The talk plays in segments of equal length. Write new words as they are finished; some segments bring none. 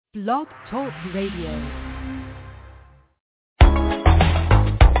Blog Talk Radio.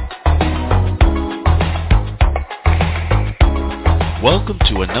 Welcome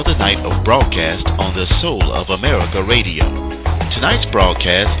to another night of broadcast on the Soul of America Radio. Tonight's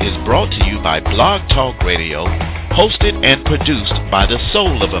broadcast is brought to you by Blog Talk Radio, hosted and produced by the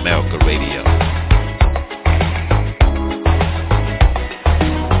Soul of America Radio.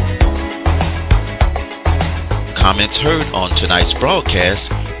 Comments heard on tonight's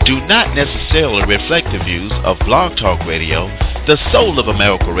broadcast do not necessarily reflect the views of Blog Talk Radio, the Soul of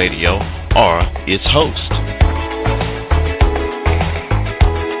America Radio, or its host.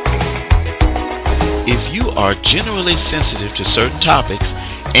 If you are generally sensitive to certain topics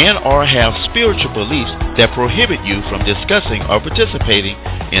and or have spiritual beliefs that prohibit you from discussing or participating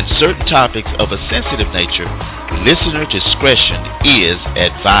in certain topics of a sensitive nature, listener discretion is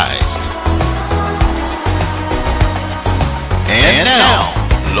advised. And now,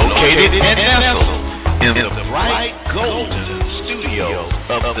 located and nestled in the bright golden studio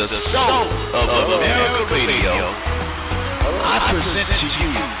of the Soul of America Radio, I present to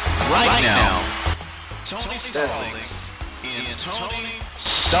you right now Tony Stallings in Tony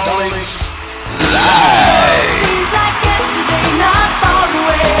Stallings Live. Seems like yesterday, not far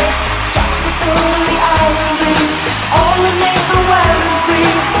away. Tropical island, all the neighbor wearing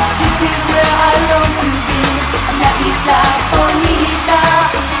free. This is where I long to be. La isla bonita,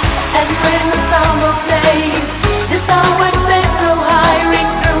 and when the samba plays, the sound would play so high, ring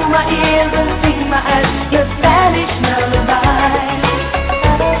through my ears and sing my eyes. Your Spanish lullaby.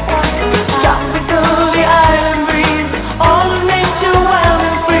 Tropical island breeze, all of nature wild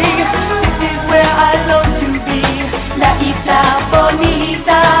and free.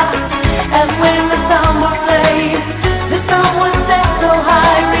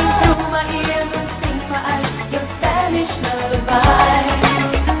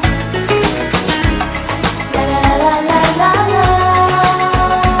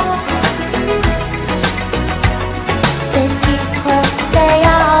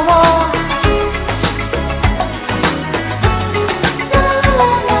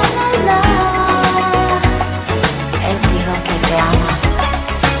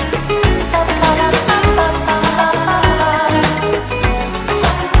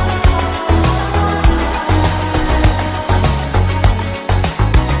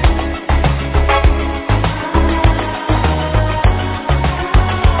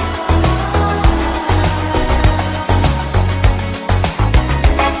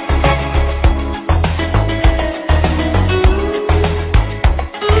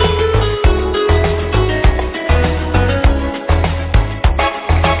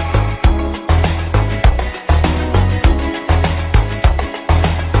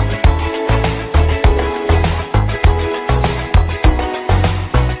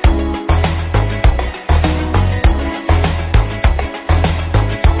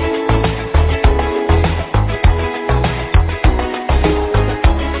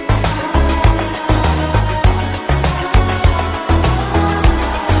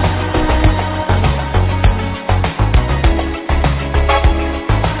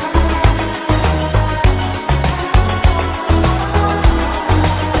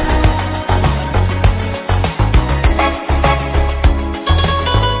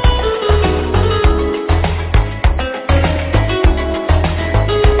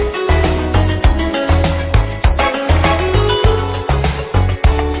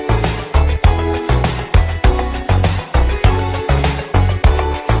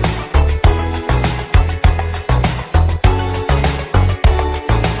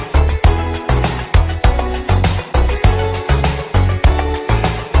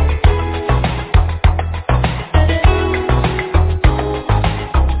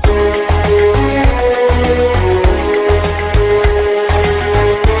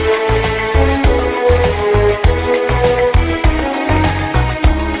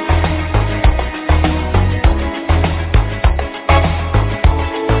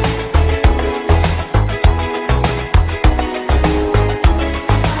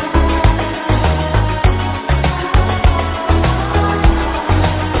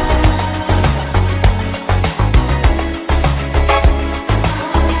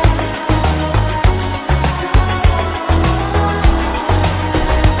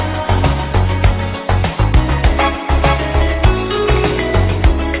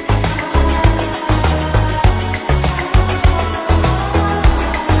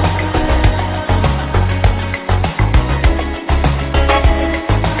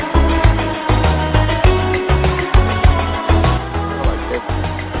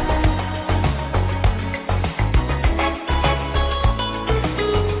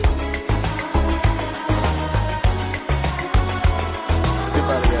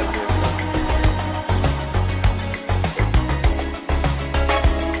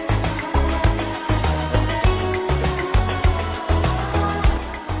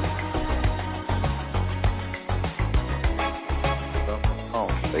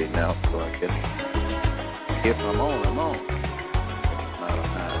 If I'm on, I'm on. Not,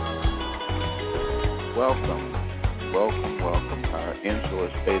 I'm not. Welcome. Our intro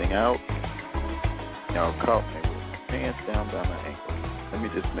is fading out. Y'all caught me with pants down by my ankles. Let me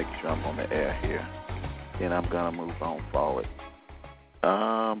just make sure I'm on the air here. Then I'm going to move on forward.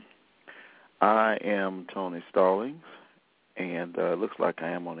 I am Tony Stallings, and it looks like I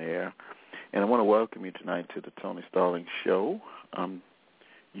am on the air. And I want to welcome you tonight to the Tony Stallings Show. I'm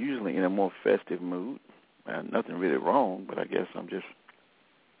usually in a more festive mood. Nothing really wrong, but I guess I'm just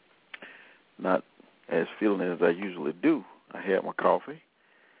not as feeling it as I usually do. I had my coffee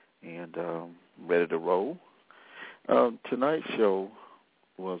and ready to roll. Tonight's show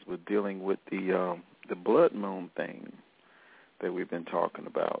was with dealing with the blood moon thing that we've been talking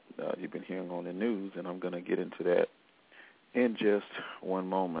about. You've been hearing on the news, and I'm going to get into that in just one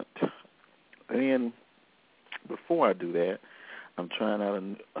moment. And before I do that, I'm trying out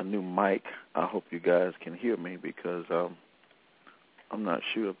a new mic. I hope you guys can hear me because I'm not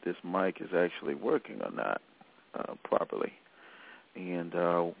sure if this mic is actually working or not properly. And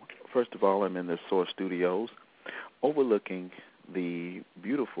first of all, I'm in the Source Studios overlooking the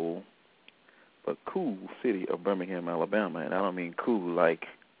beautiful but cool city of Birmingham, Alabama. And I don't mean cool like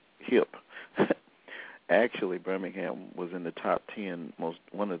hip. Actually, Birmingham was in the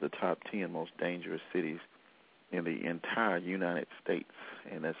one of the top 10 most dangerous cities in the entire United States,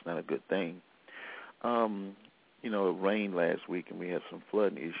 and that's not a good thing. It rained last week, and we had some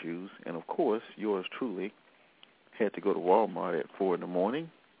flooding issues, and of course, yours truly had to go to Walmart at 4 in the morning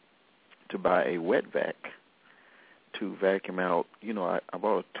to buy a wet vac to vacuum out. I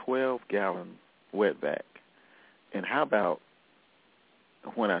bought a 12-gallon wet vac, and how about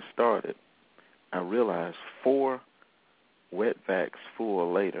when I started, I realized 4 wet vacs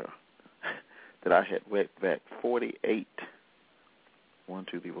full later that I had wet vac 48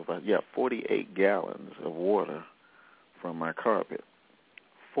 gallons of water from my carpet.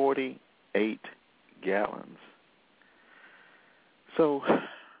 48 gallons. So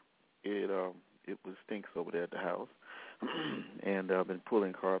it stinks over there at the house, and I've been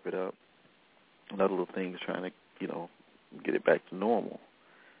pulling carpet up and other little things, trying to get it back to normal.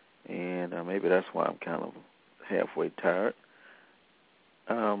 And maybe that's why I'm kind of halfway tired.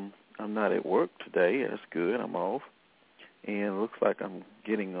 I'm not at work today. That's good. I'm off. And it looks like I'm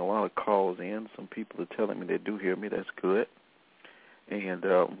getting a lot of calls in. Some people are telling me they do hear me. That's good. And,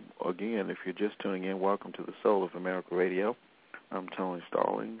 again, if you're just tuning in, welcome to the Soul of America Radio. I'm Tony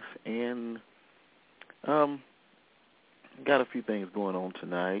Stallings. And got a few things going on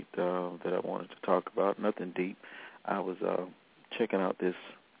tonight that I wanted to talk about. Nothing deep. I was checking out this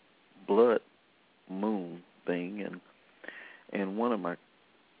blood moon thing, and one of my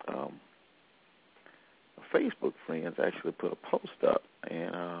Facebook friends actually put a post up,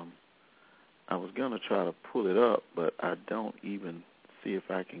 and I was going to try to pull it up, but I don't even see if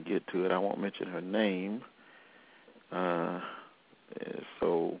I can get to it. I won't mention her name,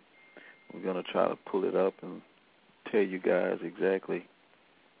 so we're going to try to pull it up and tell you guys exactly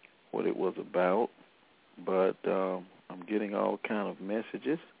what it was about, but I'm getting all kind of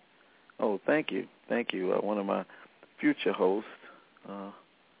messages. Oh, thank you. One of my future hosts,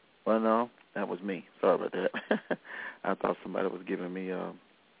 well, no, that was me. Sorry about that. I thought somebody was giving me a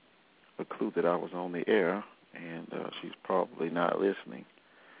clue that I was on the air, and she's probably not listening.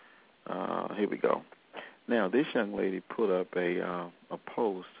 Here we go. Now, this young lady put up a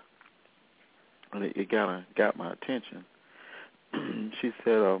post, and it got my attention. She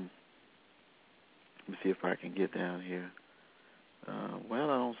said, let me see if I can get down here. Well,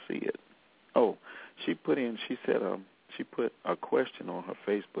 I don't see it. Oh, she put a question on her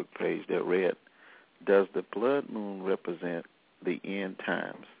Facebook page that read, does the blood moon represent the end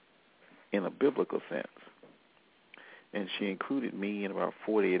times in a biblical sense? And she included me and about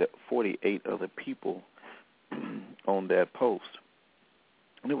 48 other people on that post.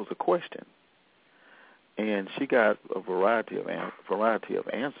 And it was a question. And she got a variety of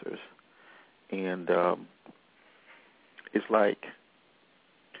answers. And it's like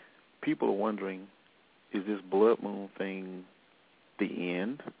people are wondering, is this blood moon thing the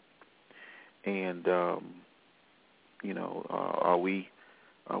end? And are we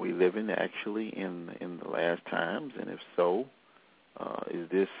living actually in the last times? And if so, is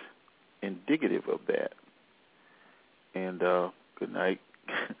this indicative of that? And good night.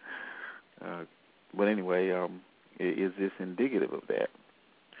 But anyway, is this indicative of that?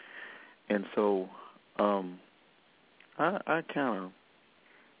 And so I kind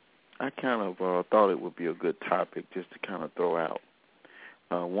of thought it would be a good topic just to kind of throw out.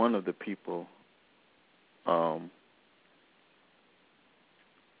 One of the people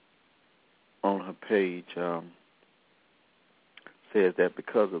page says that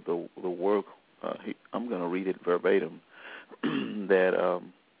because of the work, I'm going to read it verbatim, that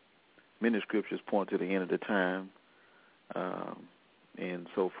many scriptures point to the end of the time and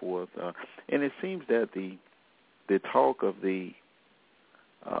so forth. And it seems that the talk of the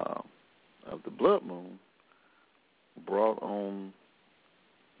blood moon brought on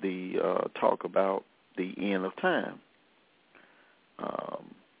the talk about the end of time.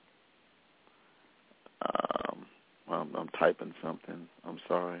 I'm typing something. I'm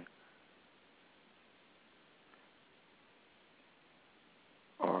sorry.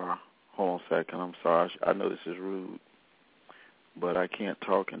 Or hold on a second. I'm sorry. I know this is rude, but I can't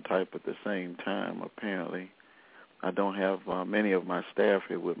talk and type at the same time. Apparently, I don't have many of my staff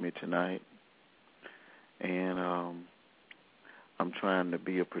here with me tonight, and I'm trying to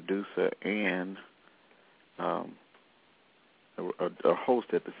be a producer and a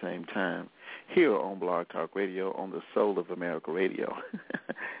host at the same time here on Blog Talk Radio on the Soul of America Radio.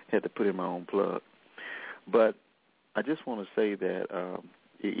 Had to put in my own plug. But I just want to say that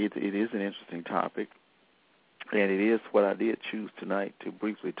it is an interesting topic, and it is what I did choose tonight to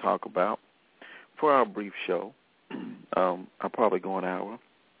briefly talk about for our brief show. I'll probably go an hour.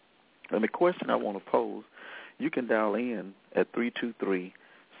 And the question I want to pose, you can dial in at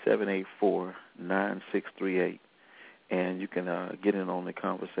 323-784-9638. And you can get in on the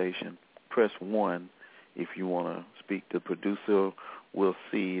conversation. Press 1 if you want to speak. The producer will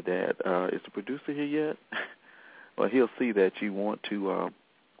see that, is the producer here yet? Well, he'll see that you want to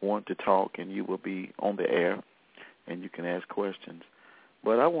talk, and you will be on the air, and you can ask questions.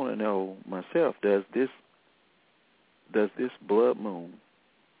 But I want to know myself, does this blood moon,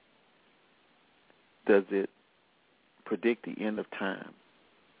 does it predict the end of time?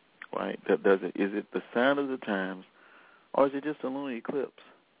 Right? Is it the sign of the times? Or is it just a lunar eclipse?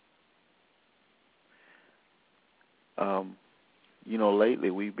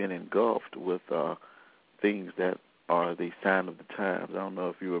 Lately we've been engulfed with things that are the sign of the times. I don't know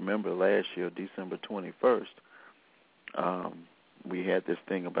if you remember last year, December 21st, we had this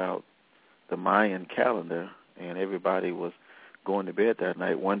thing about the Mayan calendar, and everybody was going to bed that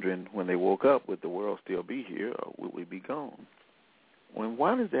night wondering when they woke up, would the world still be here or would we be gone?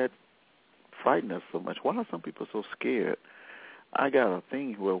 Why does that frighten us so much? Why are some people so scared? I got a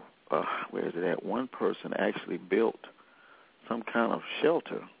thing where is it at? One person actually built some kind of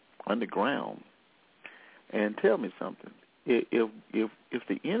shelter underground. And tell me something. If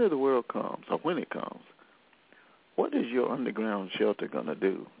the end of the world comes, or when it comes, what is your underground shelter going to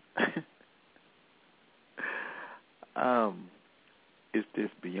do? It's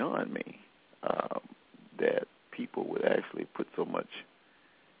just beyond me that people would actually put so much.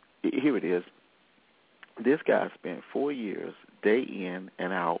 Here it is. This guy spent 4 years, day in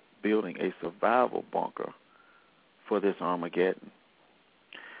and out, building a survival bunker for this Armageddon.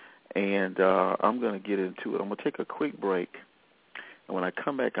 And I'm going to get into it. I'm going to take a quick break. And when I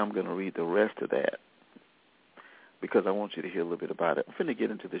come back, I'm going to read the rest of that because I want you to hear a little bit about it. I'm finna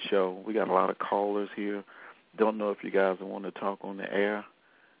get into the show. We got a lot of callers here. Don't know if you guys want to talk on the air,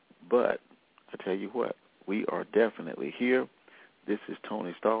 but I tell you what, we are definitely here. This is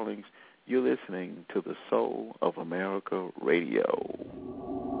Tony Stallings. You're listening to the Soul of America Radio.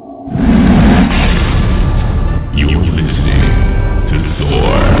 You're listening to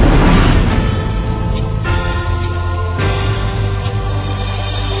Zor.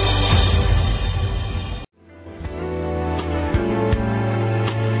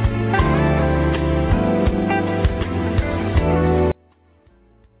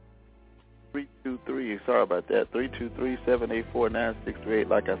 323, sorry about that, 323-784-9638.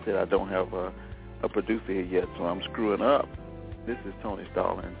 Like I said, I don't have a producer here yet, so I'm screwing up. This is Tony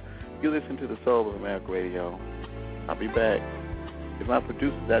Stallings. You listen to the Soul of America Radio. I'll be back. If my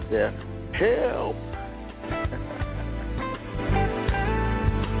producer's out there, help!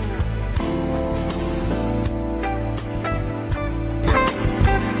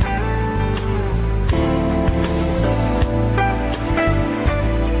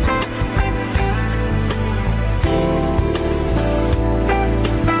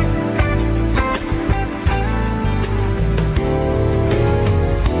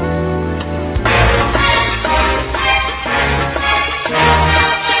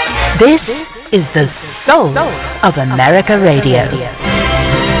 This is the Soul of America Radio.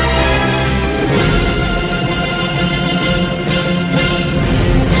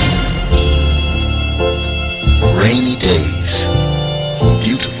 Rainy days,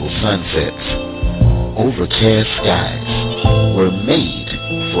 beautiful sunsets, overcast skies were made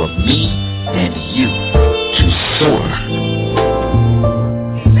for me and you to soar.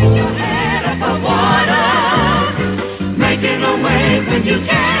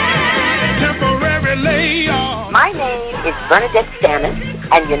 Bernadette Stannis,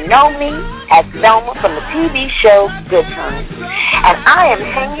 and you know me as Velma from the TV show Good Times. And I am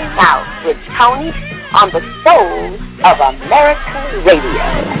hanging out with Tony on the Soul of America Radio.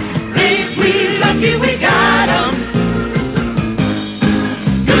 Ain't we lucky we got 'em?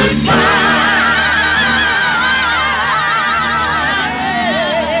 Good times.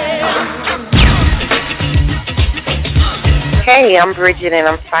 Hey, I'm Bridget, and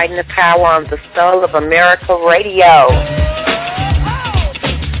I'm fighting the power on the Soul of America Radio.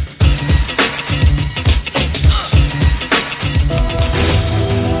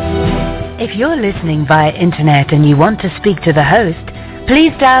 If you're listening via internet and you want to speak to the host,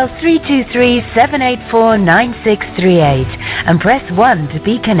 please dial 323-784-9638 and press 1 to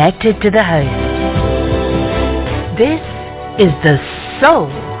be connected to the host. This is the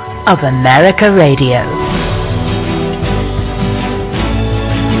Soul of America Radio.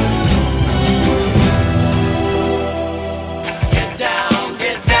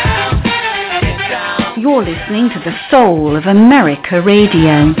 You're listening to the Soul of America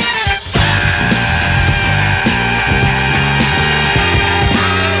Radio.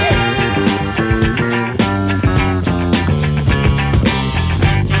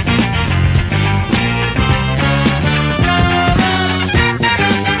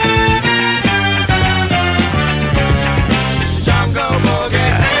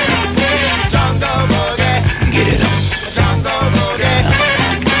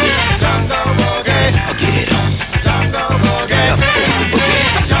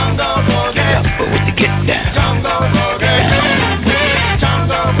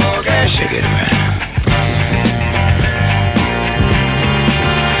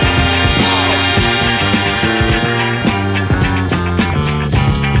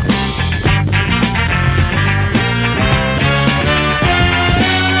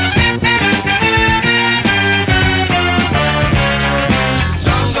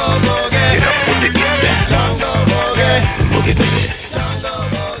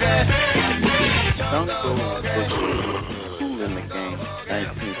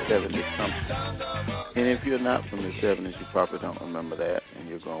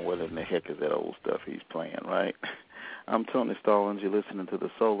 I'm Tony Stallings. You're listening to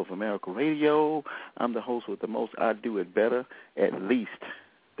the Soul of America Radio. I'm the host with the most. I do it better. At least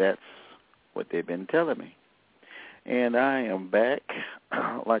that's what they've been telling me. And I am back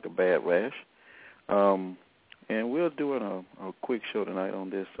like a bad rash. And we're doing a quick show tonight on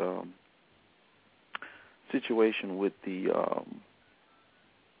this situation with the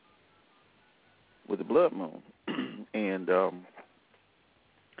blood moon. And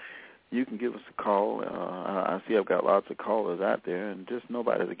you can give us a call. I see I've got lots of callers out there, and just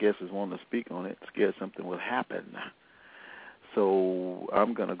nobody, I guess, is wanting to speak on it, scared something will happen. So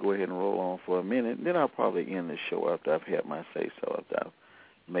I'm going to go ahead and roll on for a minute, and then I'll probably end the show after I've had my say-so, after I've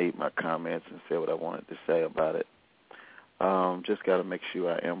made my comments and said what I wanted to say about it. Just got to make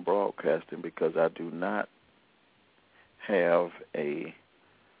sure I am broadcasting, because I do not have a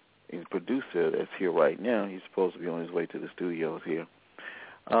producer that's here right now. He's supposed to be on his way to the studios here.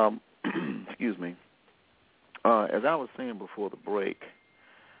 Excuse me. As I was saying before the break,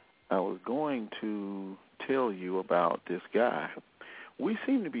 I was going to tell you about this guy. We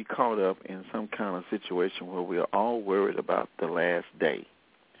seem to be caught up in some kind of situation where we are all worried about the last day.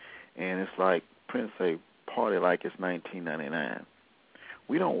 And it's like Prince say, party like it's 1999.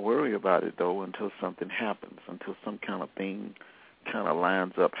 We don't worry about it, though, until something happens, until some kind of thing kind of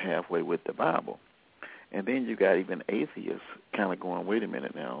lines up halfway with the Bible. And then you got even atheists kind of going, wait a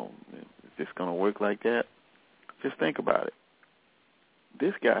minute now, is this going to work like that? Just think about it.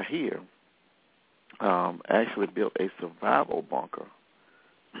 This guy here actually built a survival bunker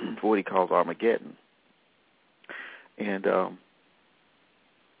for what he calls Armageddon. And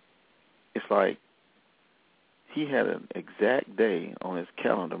it's like he had an exact day on his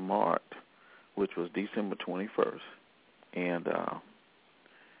calendar marked, which was December 21st. And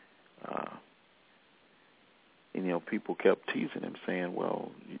people kept teasing him, saying,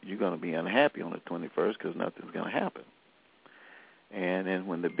 well, you're going to be unhappy on the 21st because nothing's going to happen. And then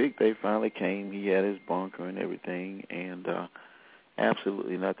when the big day finally came, he had his bunker and everything, and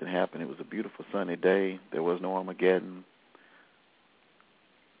absolutely nothing happened. It was a beautiful sunny day. There was no Armageddon.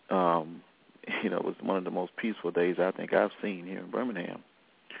 It was one of the most peaceful days I think I've seen here in Birmingham.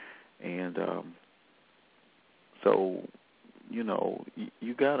 And so, you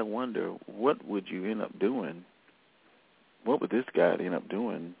got to wonder, what would you end up doing? What would this guy end up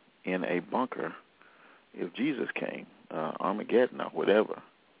doing in a bunker if Jesus came, Armageddon or whatever?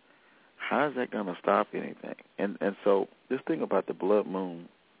 How is that going to stop anything? And so this thing about the blood moon,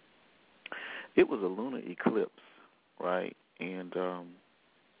 it was a lunar eclipse, right? And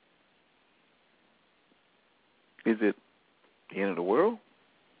is it the end of the world?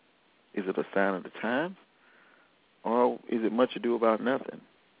 Is it a sign of the times? Or is it much ado about nothing?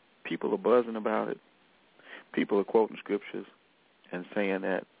 People are buzzing about it. People are quoting scriptures and saying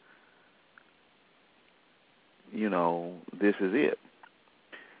that, this is it.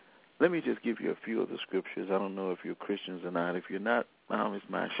 Let me just give you a few of the scriptures. I don't know if you're Christians or not. If you're not, it's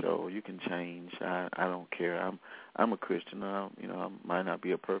my show. You can change. I don't care. I'm a Christian. I might not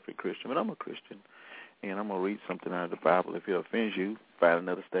be a perfect Christian, but I'm a Christian. And I'm going to read something out of the Bible. If it offends you, find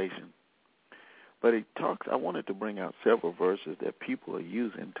another station. But I wanted to bring out several verses that people are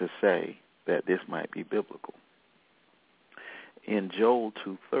using to say that this might be biblical. In Joel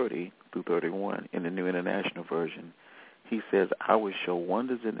 2:30 through 31, in the New International Version, he says, I will show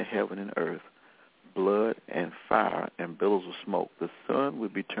wonders in the heaven and earth, blood and fire and billows of smoke. The sun will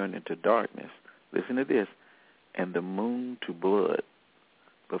be turned into darkness. Listen to this. And the moon to blood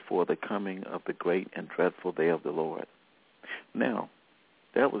before the coming of the great and dreadful day of the Lord. Now,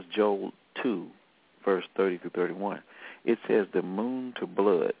 that was Joel 2, verse 30 through 31. It says the moon to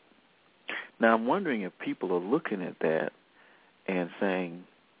blood. Now, I'm wondering if people are looking at that and saying,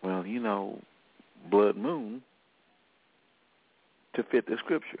 well, blood moon to fit the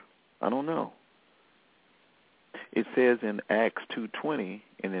scripture. I don't know. It says in Acts 2:20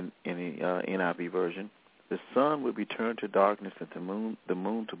 in the NIV version, the sun will be turned to darkness and the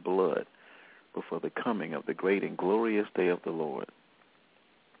moon to blood before the coming of the great and glorious day of the Lord.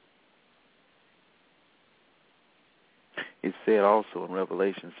 It said also in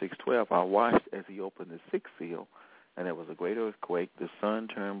Revelation 6:12, I watched as he opened the sixth seal, and there was a great earthquake. The sun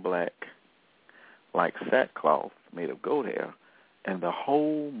turned black like sackcloth made of goat hair, and the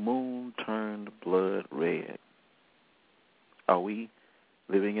whole moon turned blood red. Are we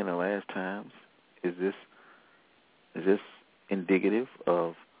living in the last times? Is this indicative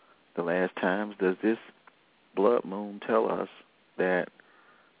of the last times? Does this blood moon tell us that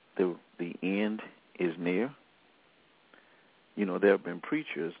the end is near? There have been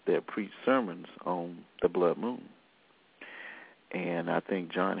preachers that preach sermons on the blood moon. And I think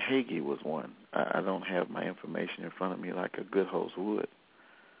John Hagee was one. I don't have my information in front of me like a good host would,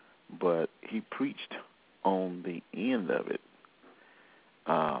 but he preached on the end of it.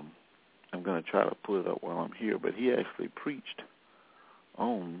 I'm going to try to pull it up while I'm here, but he actually preached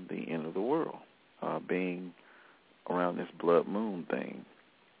on the end of the world, being around this blood moon thing.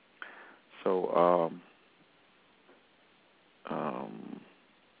 So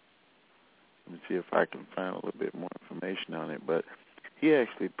let me see if I can find a little bit more information on it. But he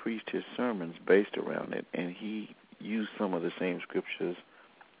actually preached his sermons based around it, and he used some of the same scriptures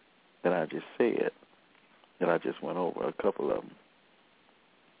that I just said, that I just went over, a couple of them.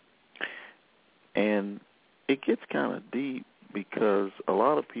 And it gets kind of deep because a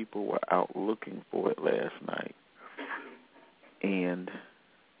lot of people were out looking for it last night. And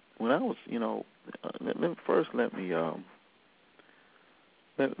when I was,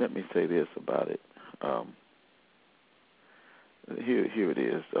 let me say this about it. Here it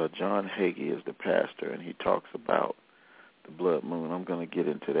is. John Hagee is the pastor, and he talks about the blood moon. I'm going to get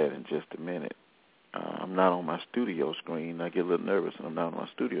into that in just a minute. I'm not on my studio screen. I get a little nervous when I'm not on my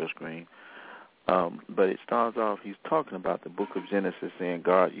studio screen. But it starts off, he's talking about the book of Genesis, saying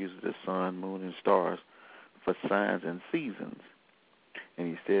God uses the sun, moon, and stars for signs and seasons. And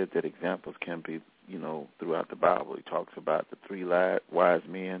he said that examples can be, throughout the Bible. He talks about the three wise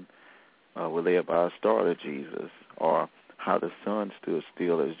men were led by a star to Jesus, or how the sun stood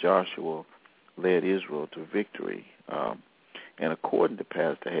still as Joshua led Israel to victory. And according to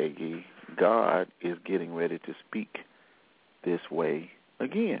Pastor Hagee, God is getting ready to speak this way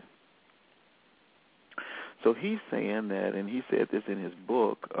again. So he's saying that, and he said this in his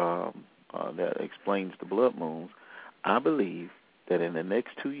book that explains the blood moons, I believe that in the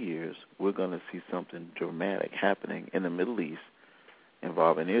next 2 years we're going to see something dramatic happening in the Middle East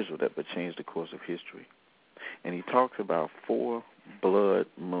involving Israel that would change the course of history. And he talks about 4 blood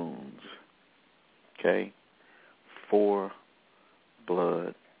moons, okay? 4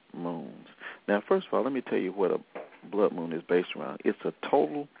 blood moons. Now, first of all, let me tell you what a blood moon is based around. It's a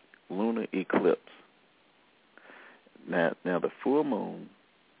total lunar eclipse. Now the full moon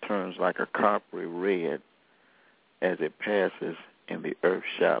turns like a coppery red as it passes in the Earth's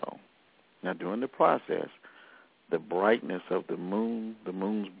shadow. Now, during the process, the brightness of the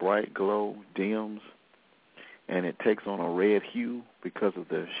moon's bright glow dims, and it takes on a red hue because of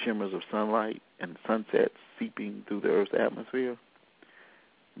the shimmers of sunlight and sunsets seeping through the Earth's atmosphere.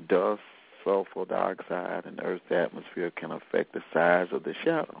 Dust, sulfur dioxide in the Earth's atmosphere can affect the size of the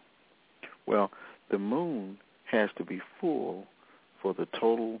shadow. Well, the moon has to be full for the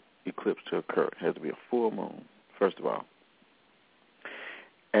total eclipse to occur. It has to be a full moon, first of all.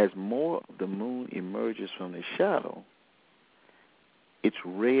 As more of the moon emerges from the shadow, its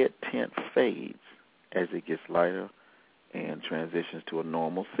red tint fades as it gets lighter and transitions to a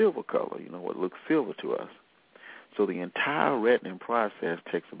normal silver color, what looks silver to us. So the entire reddening process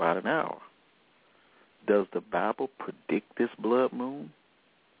takes about an hour. Does the Bible predict this blood moon?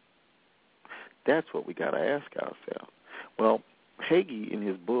 That's what we got to ask ourselves. Well, Hagee, in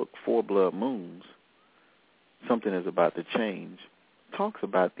his book, Four Blood Moons, Something is About to Change, talks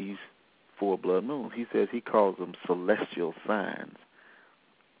about these four blood moons. He says he calls them celestial signs.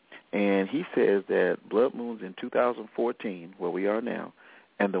 And he says that blood moons in 2014, where we are now,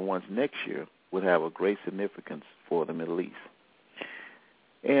 and the ones next year would have a great significance for the Middle East.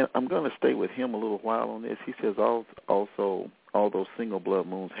 And I'm going to stay with him a little while on this. He says also, although single blood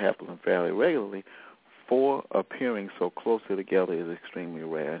moons happen fairly regularly, four appearing so closely together is extremely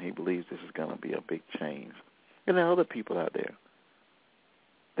rare, and he believes this is going to be a big change. And there are other people out there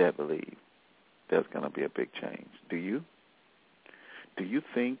that believe there's going to be a big change. Do you? Do you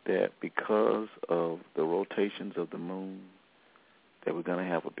think that because of the rotations of the moon that we're going to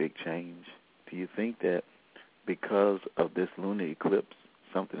have a big change? Do you think that because of this lunar eclipse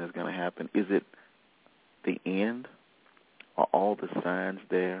something is going to happen? Is it the end? Are all the signs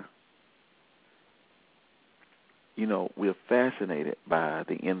there? We're fascinated by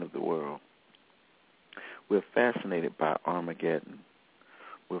the end of the world. We're fascinated by Armageddon.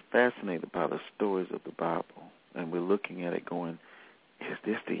 We're fascinated by the stories of the Bible. And we're looking at it going, is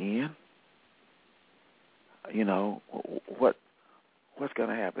this the end? What's going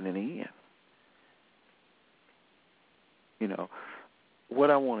to happen in the end?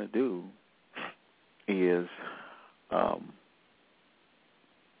 What I want to do is I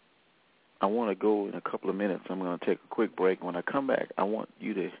want to go in a couple of minutes. I'm going to take a quick break. When I come back, I want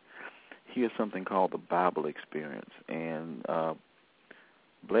you to hear something called the Bible Experience. And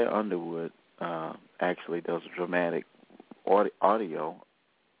Blair Underwood actually does a dramatic audio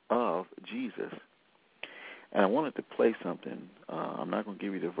of Jesus. And I wanted to play something. I'm not going to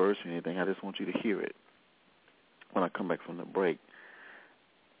give you the verse or anything. I just want you to hear it when I come back from the break.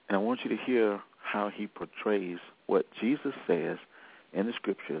 And I want you to hear how he portrays what Jesus says in the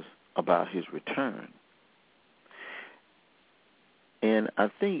Scriptures about his return. And I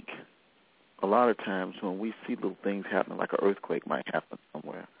think a lot of times when we see little things happening, like an earthquake might happen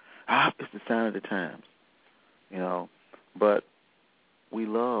somewhere, it's the sign of the times, But we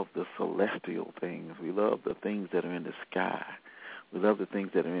love the celestial things. We love the things that are in the sky. We love the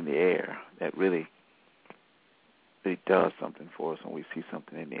things that are in the air that really does something for us when we see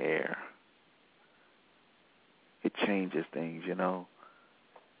something in the air. It changes things, It's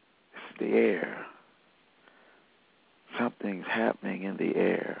the air. Something's happening in the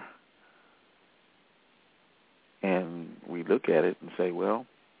air. And we look at it and say, well,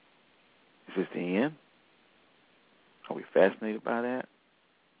 is this the end? Are we fascinated by that?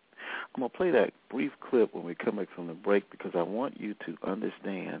 I'm going to play that brief clip when we come back from the break because I want you to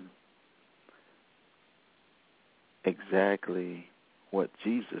understand exactly what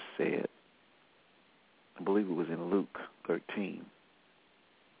Jesus said. I believe it was in Luke 13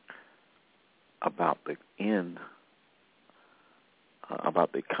 about the end,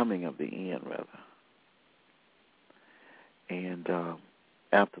 about the coming of the end, rather. And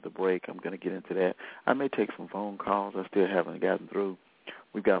after the break, I'm going to get into that. I may take some phone calls. I still haven't gotten through.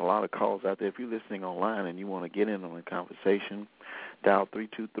 We've got a lot of calls out there. If you're listening online and you want to get in on the conversation, dial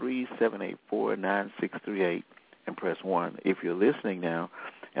 323-784-9638 and press 1. If you're listening now,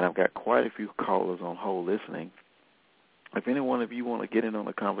 and I've got quite a few callers on hold listening, if any one of you want to get in on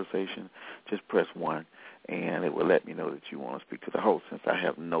the conversation, just press 1, and it will let me know that you want to speak to the host since I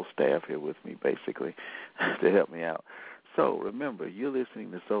have no staff here with me, basically, to help me out. So remember, you're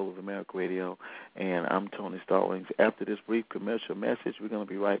listening to Soul of America Radio, and I'm Tony Stallings. After this brief commercial message, we're going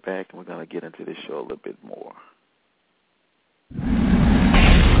to be right back, and we're going to get into this show a little bit more.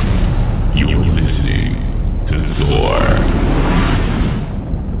 You're listening to Zor.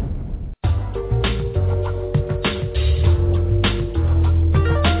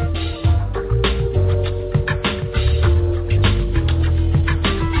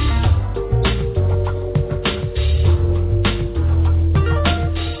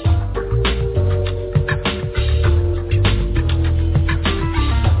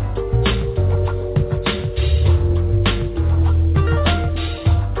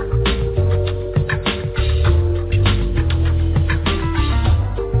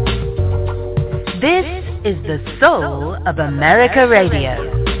 Is the Soul of America Radio.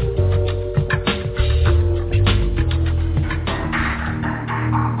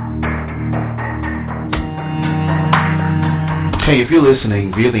 Hey, if you're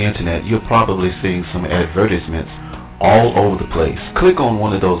listening via the internet, you're probably seeing some advertisements all over the place. Click on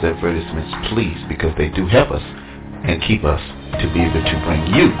one of those advertisements, please, because they do help us and keep us to be able to bring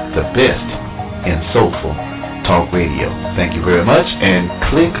you the best in soulful talk radio. Thank you very much, and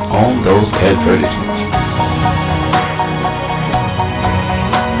click on those advertisements.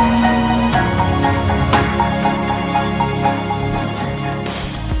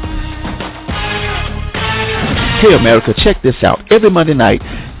 Hey America, check this out. Every Monday night,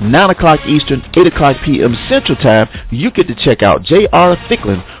 9 o'clock Eastern, 8 o'clock p.m. Central Time, you get to check out J.R.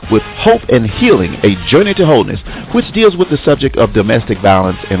 Thicklin with Hope and Healing, A Journey to Wholeness, which deals with the subject of domestic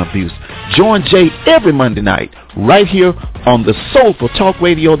violence and abuse. Join Jay every Monday night, right here on the Soulful Talk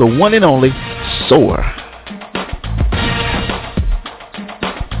Radio, the one and only SOAR.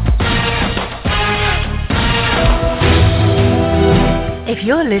 If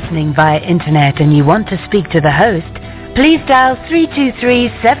you're listening via internet and you want to speak to the host, please dial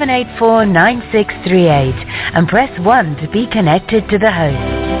 323-784-9638 and press 1 to be connected to the host.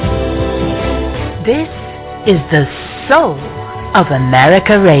 This is the Soul of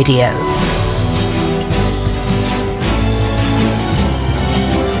America Radio.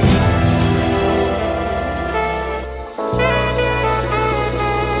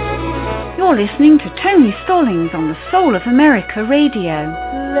 You're listening to Tony Stallings on the Soul of America Radio.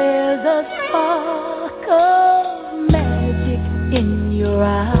 There's a spark of magic in your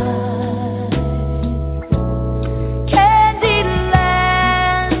eyes.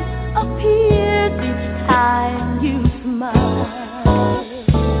 Candyland appears each time you smile.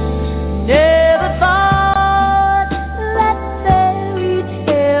 Never thought that fairy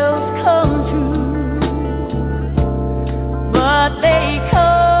tales come true, but they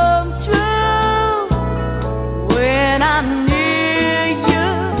come true when I'm near you.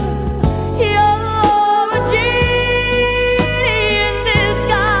 You're a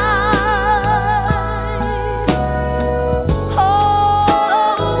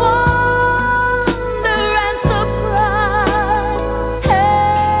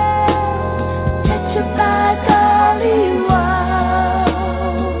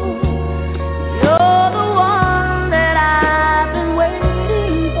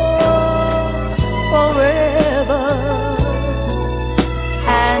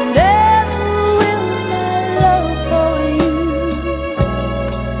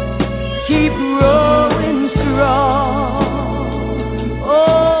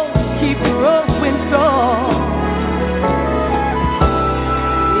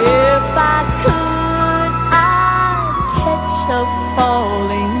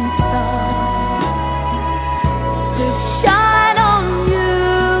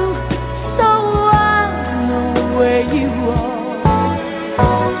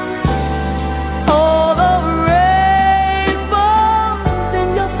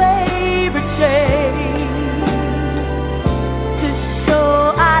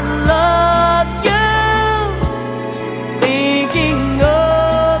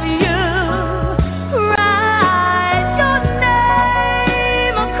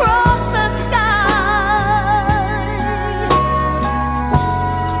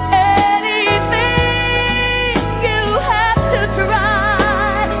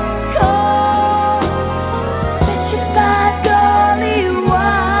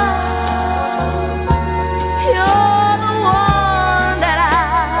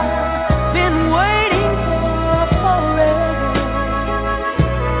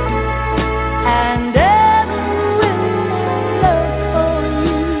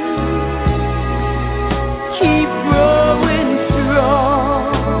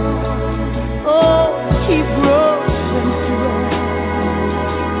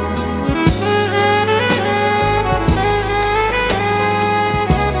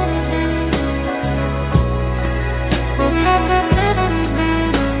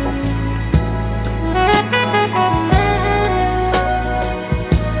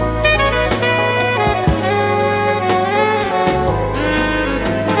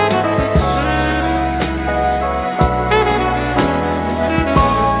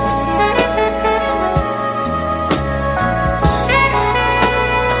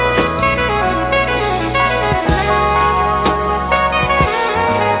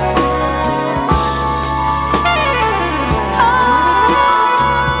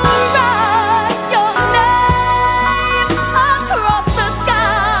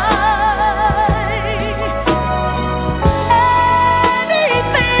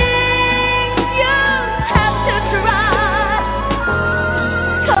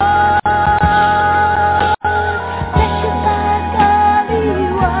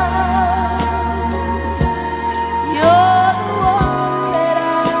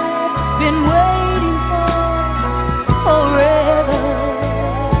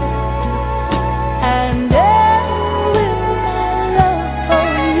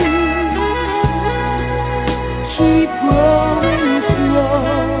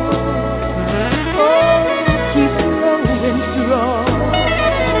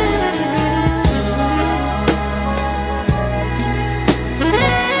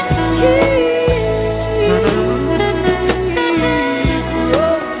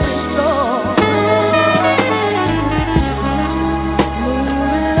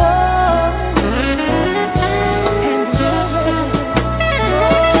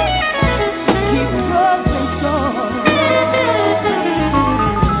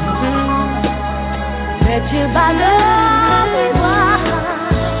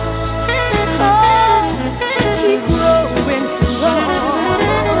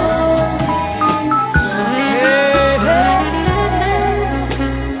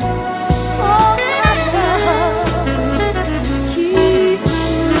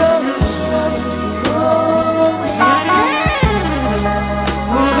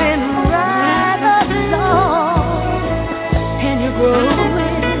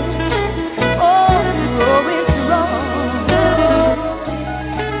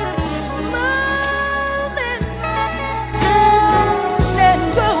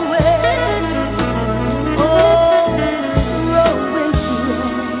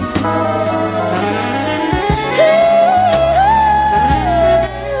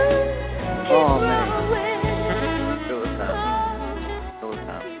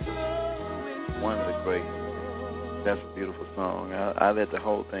great. That's a beautiful song. I let the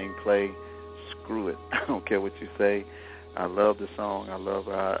whole thing play. Screw it. I don't care what you say. I love the song.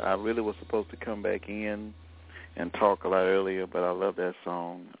 I really was supposed to come back in and talk a lot earlier, but I love that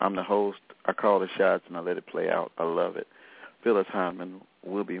song. I'm the host. I call the shots, and I let it play out. I love it. Phyllis Hyman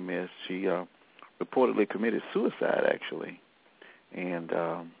will be missed. She reportedly committed suicide, actually, and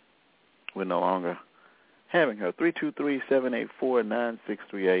we're no longer having her.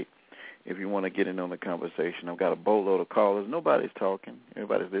 323-784-9638 if you want to get in on the conversation. I've got a boatload of callers. Nobody's talking.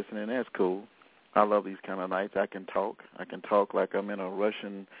 Everybody's listening. That's cool. I love these kind of nights. I can talk. I can talk like I'm in a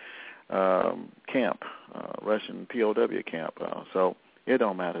Russian camp, Russian POW camp. So it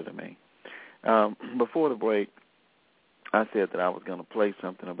don't matter to me. Before the break, I said that I was going to play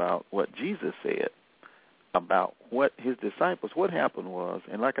something about what Jesus said about what his disciples, what happened was,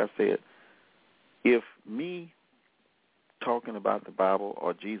 and like I said, if me talking about the Bible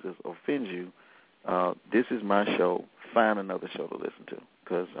or Jesus offends you, this is my show. Find another show to listen to,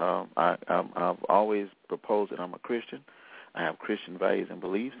 because I've always proposed that I'm a Christian. I have Christian values and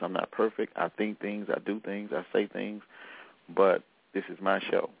beliefs. I'm not perfect. I think things, I do things, I say things, but this is my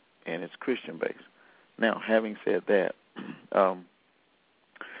show, and it's Christian-based. Now, having said that,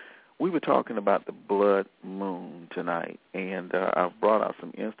 we were talking about the blood moon tonight, and I've brought out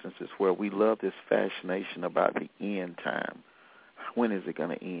some instances where we love this fascination about the end time. When is it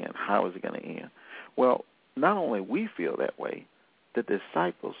going to end? How is it going to end? Well, not only we feel that way, the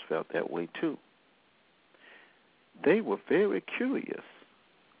disciples felt that way too. They were very curious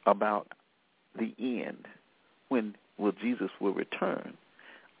about the end, when Jesus will return.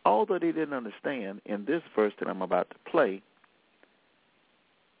 Although they didn't understand, in this verse that I'm about to play,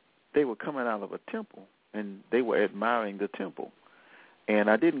 they were coming out of a temple, and they were admiring the temple. And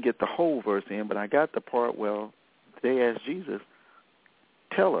I didn't get the whole verse in, but I got the part where they asked Jesus,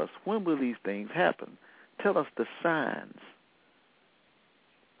 tell us, when will these things happen? Tell us the signs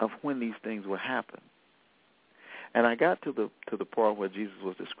of when these things will happen. And I got to the part where Jesus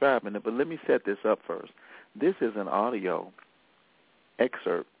was describing it, but let me set this up first. This is an audio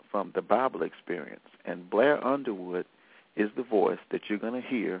excerpt from the Bible Experience, and Blair Underwood is the voice that you're going to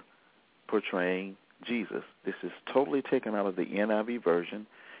hear portraying Jesus. This is totally taken out of the NIV version.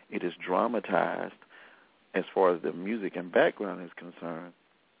 It is dramatized as far as the music and background is concerned,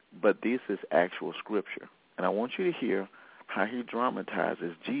 but this is actual scripture. And I want you to hear how he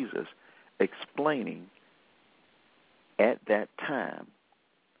dramatizes Jesus explaining at that time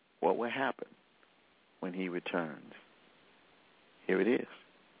what will happen when he returns. Here it is.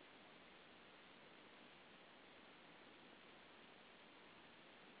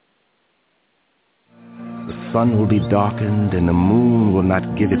 The sun will be darkened and the moon will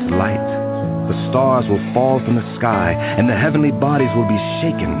not give its light. The stars will fall from the sky and the heavenly bodies will be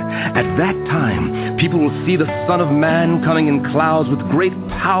shaken. At that time, people will see the Son of Man coming in clouds with great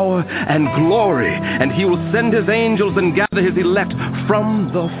power and glory, and he will send his angels and gather his elect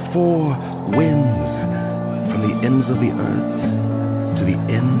from the four winds, from the ends of the earth to the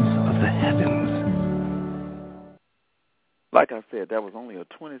ends of the heavens. Like I said, that was only a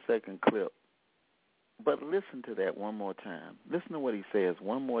 20-second clip. But listen to that one more time. Listen to what he says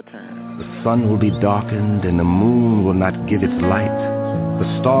one more time. The sun will be darkened and the moon will not give its light. The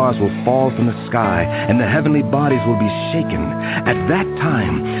stars will fall from the sky and the heavenly bodies will be shaken. At that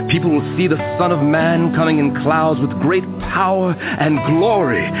time, people will see the Son of Man coming in clouds with great power and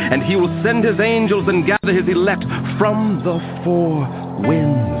glory, and he will send his angels and gather his elect from the four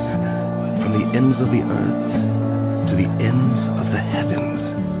winds, from the ends of the earth to the ends of the heavens.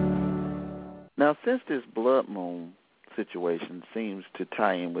 Now, since this blood moon situation seems to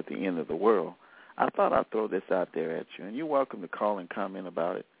tie in with the end of the world, I thought I'd throw this out there at you, and you're welcome to call and comment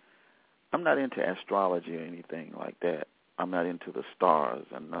about it. I'm not into astrology or anything like that. I'm not into the stars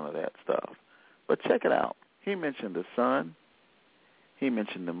and none of that stuff. But check it out. He mentioned the sun, he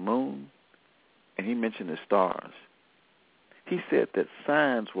mentioned the moon, and he mentioned the stars. He said that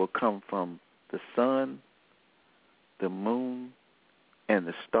signs will come from the sun, the moon, and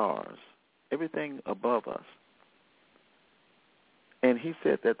the stars. Everything above us. And he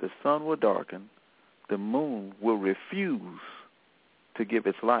said that the sun will darken, the moon will refuse to give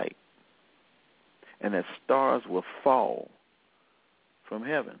its light, and that stars will fall from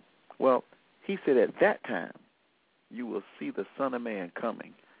heaven. Well, he said at that time, you will see the Son of Man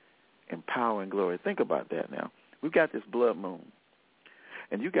coming in power and glory. Think about that now. We've got this blood moon,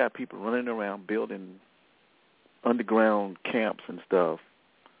 and you got people running around building underground camps and stuff,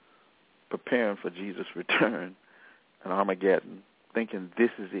 preparing for Jesus' return and Armageddon, thinking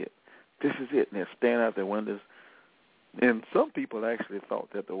this is it. This is it. And they're staring out their windows. And some people actually thought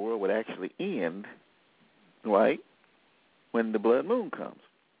that the world would actually end right? When the blood moon comes.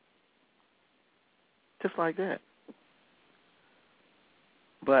 Just like that.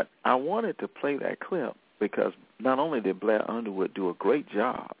 But I wanted to play that clip because not only did Blair Underwood do a great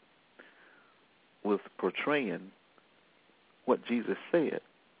job with portraying what Jesus said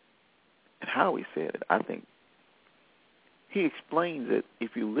and how he said it, I think he explains it.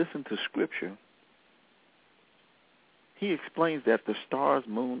 If you listen to Scripture, he explains that the stars,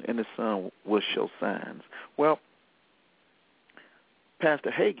 moon, and the sun will show signs. Well,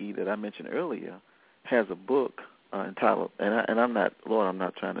 Pastor Hagee, that I mentioned earlier, has a book entitled, and I'm not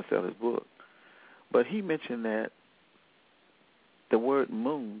trying to sell his book, but he mentioned that the word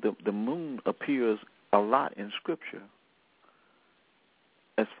moon, the moon appears a lot in Scripture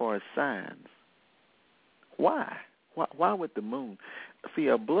as far as signs. Why? Why would the moon? See,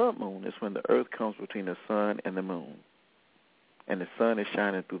 a blood moon is when the earth comes between the sun and the moon, and the sun is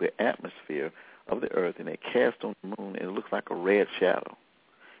shining through the atmosphere of the earth, and it casts on the moon, and it looks like a red shadow,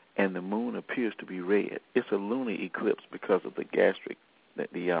 and the moon appears to be red. It's a lunar eclipse because of the gastric, the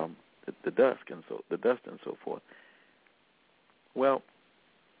dust and so forth. Well,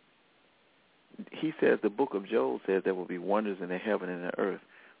 he says, the book of Joel says there will be wonders in the heaven and the earth,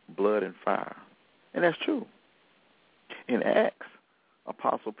 blood and fire, and that's true. In Acts,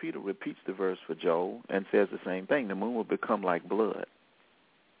 Apostle Peter repeats the verse for Joel and says the same thing. The moon will become like blood.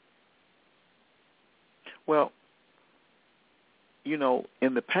 Well, you know,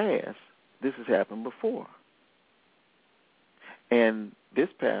 in the past, this has happened before. And this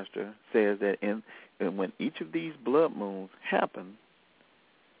pastor says that when each of these blood moons happen,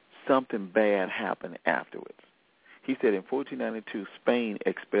 something bad happened afterwards. He said in 1492, Spain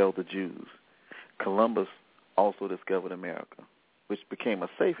expelled the Jews. Columbus also discovered America, which became a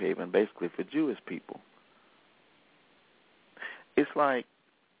safe haven basically for Jewish people. It's like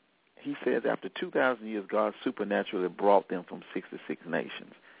he says after 2,000 years, God supernaturally brought them from 66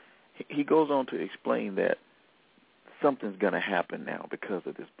 nations. He goes on to explain that something's going to happen now because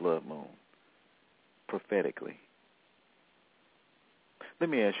of this blood moon, prophetically. Let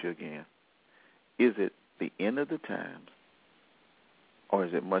me ask you again. Is it the end of the times, or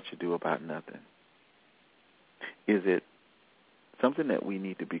is it much ado about nothing? Is it something that we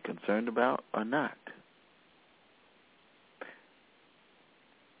need to be concerned about or not?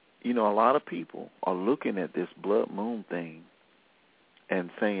 You know, a lot of people are looking at this blood moon thing and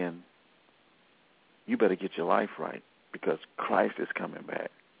saying, you better get your life right because Christ is coming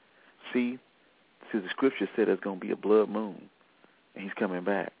back. See, the Scripture said there's going to be a blood moon, and he's coming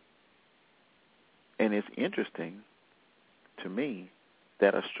back. And it's interesting to me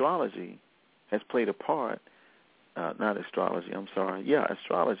that astrology has played a part, astrology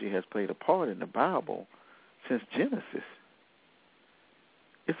has played a part in the Bible since Genesis.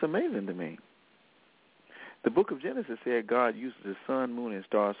 It's amazing to me. The book of Genesis said God uses the sun, moon, and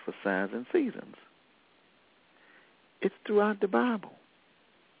stars for signs and seasons. It's throughout the Bible.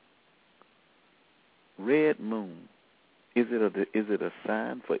 Red moon. Is it a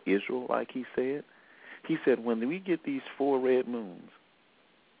sign for Israel, like he said? He said when we get these 4 red moons,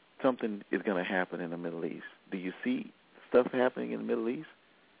 something is going to happen in the Middle East. Do you see stuff happening in the Middle East?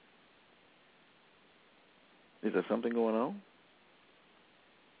 Is there something going on?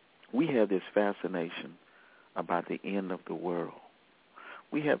 We have this fascination about the end of the world.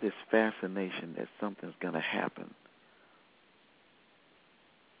 We have this fascination that something's going to happen.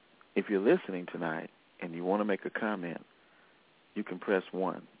 If you're listening tonight and you want to make a comment, you can press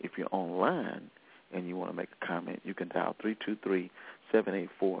 1. If you're online and you want to make a comment, you can dial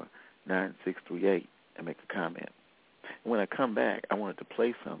 323-784-9638 and make a comment. And when I come back, I wanted to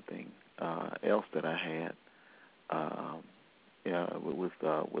play something else that I had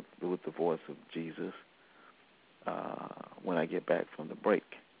with the voice of Jesus when I get back from the break.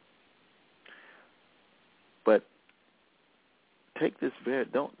 But take this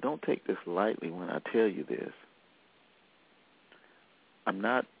don't take this lightly when I tell you this. I'm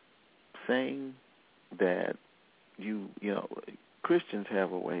not saying that Christians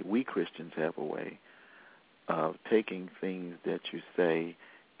have a way, we Christians have a way of taking things that you say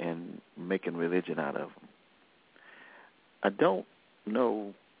and making religion out of them. I don't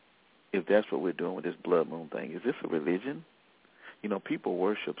know if that's what we're doing with this blood moon thing. Is this a religion? You know, people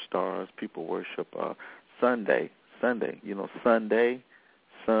worship stars. People worship Sunday, Saturday,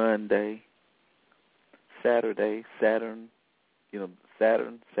 Saturn,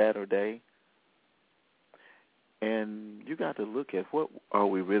 Saturday. And you got to look at what are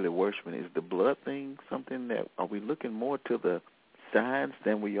we really worshiping. Is the blood thing something that, are we looking more to the signs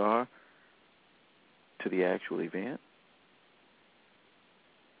than we are to the actual event?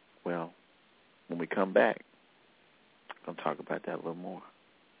 Well, when we come back, Going to talk about that a little more.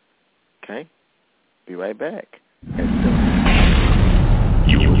 Okay? Be right back.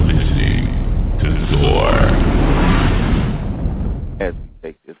 You're listening to Zor. As we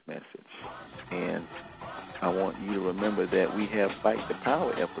take this message, and I want you to remember that we have Fight the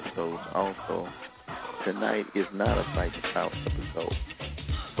Power episodes also. Tonight is not a Fight the Power episode,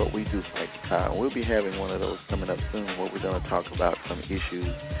 but we do Fight the Power. We'll be having one of those coming up soon where we're going to talk about some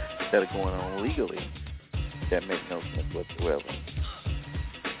issues that are going on legally that make no sense whatsoever.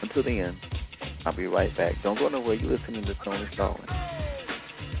 Until then, I'll be right back. Don't go nowhere. You're listening to Tony Stallings.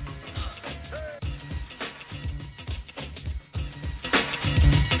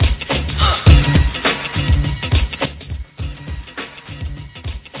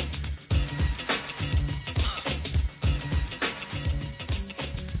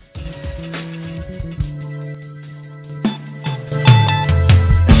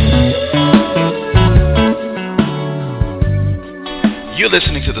 You're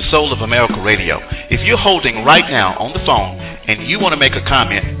listening to the Soul of America Radio. If you're holding right now on the phone and you want to make a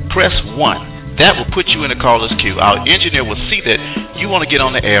comment, press 1. That will put you in the caller's queue. Our engineer will see that you want to get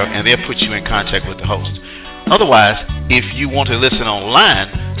on the air, and they'll put you in contact with the host. Otherwise, if you want to listen online,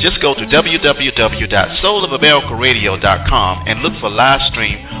 just go to www.soulofamericaradio.com and look for live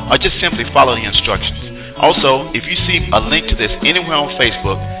stream, or just simply follow the instructions. Also, if you see a link to this anywhere on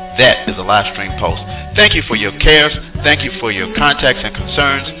Facebook, that is a live stream post. Thank you for your cares. Thank you for your contacts and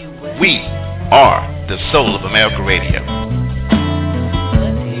concerns. We are the Soul of America Radio.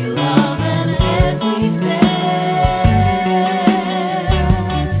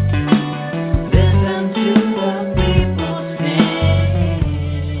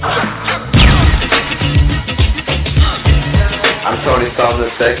 I'm Tony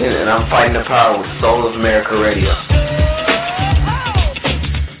Stallings II, and I'm fighting the power with Soul of America Radio.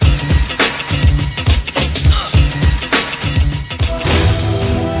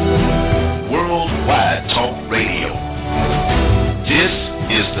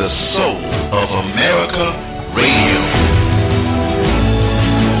 The Soul of America Radio.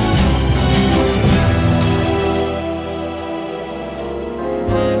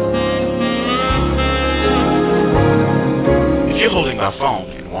 If you're holding my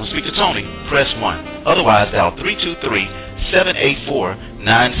phone and want to speak to Tony, press 1. Otherwise, dial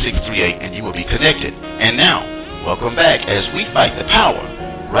 323-784-9638 and you will be connected. And now, welcome back as we fight the power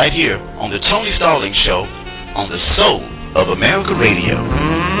right here on the Tony Stallings Show on the Soul of America Radio.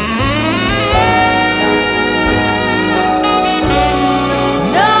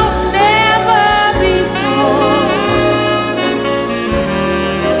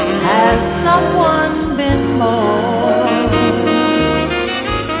 Someone been more.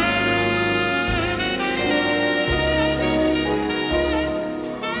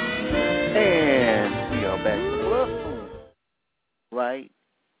 And we are back to Blood Moon. Right?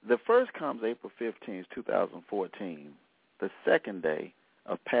 The first comes April 15th, 2014, the second day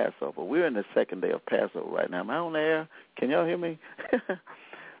of Passover. We're in the second day of Passover right now. Am I on the air? Can y'all hear me?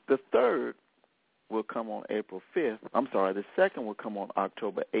 The third will come on April 5th. I'm sorry, the second will come on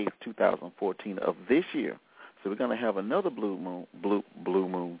October 8th, 2014 of this year. So we're going to have another blue moon. We're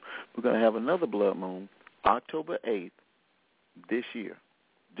going to have another blood moon October 8th this year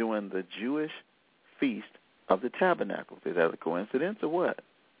during the Jewish Feast of the Tabernacles. Is that a coincidence or what?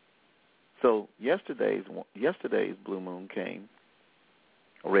 So yesterday's blue moon came,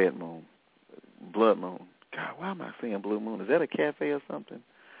 red moon, blood moon. God, why am I saying blue moon? Is that a cafe or something?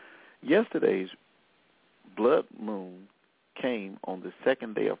 Yesterday's blood moon came on the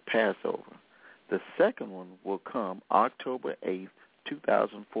second day of Passover. The second one will come October 8th,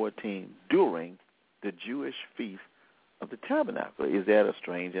 2014, during the Jewish Feast of the Tabernacle. Is that a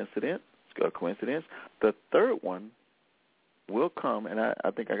strange incident? A coincidence? The third one will come, and I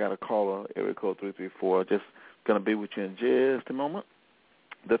think I got a caller, area code 334, just going to be with you in just a moment.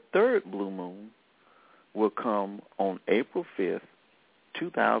 The third blue moon will come on April 5th,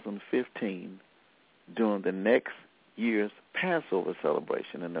 2015, during the next year's Passover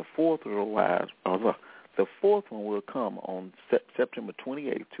celebration, and the fourth one will come on September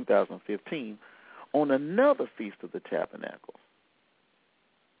 28th, 2015, on another Feast of the Tabernacles.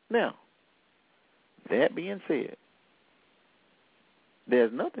 Now, that being said,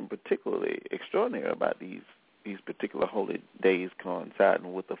 there's nothing particularly extraordinary about these particular holy days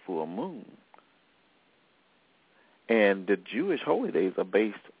coinciding with the full moon. And the Jewish holy days are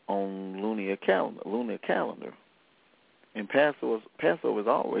based on lunar calendar. And Passover is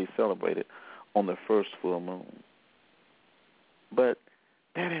always celebrated on the first full moon. But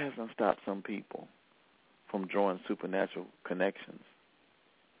that hasn't stopped some people from drawing supernatural connections.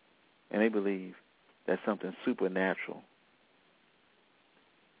 And they believe that something supernatural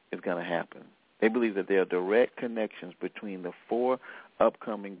is going to happen. They believe that there are direct connections between the 4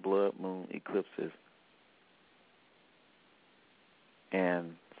 upcoming blood moon eclipses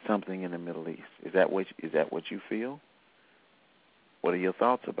and something in the Middle East. Is that what you feel? What are your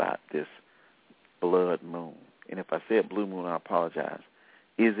thoughts about this blood moon? And if I said blue moon, I apologize.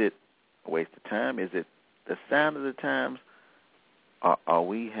 Is it a waste of time? Is it the sign of the times? Are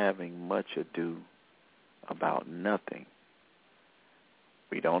we having much ado about nothing?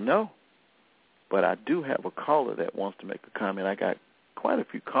 We don't know. But I do have a caller that wants to make a comment. I got quite a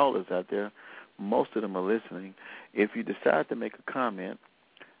few callers out there. Most of them are listening. If you decide to make a comment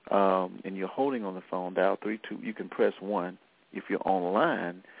and you're holding on the phone, dial 32. You can press 1. If you're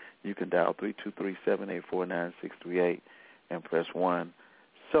online, you can dial 323-784-9638 and press 1.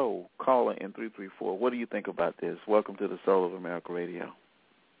 So, caller in 334, what do you think about this? Welcome to the Soul of America Radio.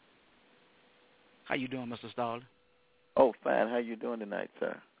 How you doing, Mr. Starling? Oh, fine. How you doing tonight,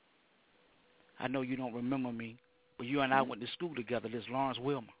 sir? I know you don't remember me, but you and I went to school together. This Lawrence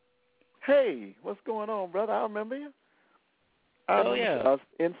Wilmer. Hey, what's going on, brother? I remember you. Yeah.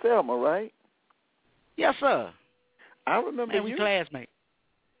 In Selma, right? Yes, sir. I remember you. We classmates.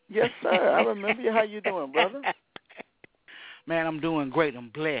 Yes, sir. I remember you. How you doing, brother? Man, I'm doing great. I'm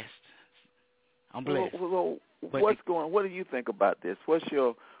blessed. I'm blessed. Well, what do you think about this? What's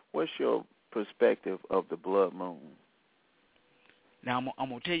your perspective of the blood moon? Now, I'm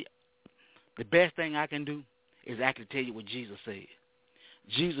going to tell you, the best thing I can do is actually tell you what Jesus said.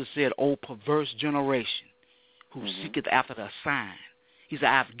 Jesus said, "O perverse generation, who seeketh after the sign." He said,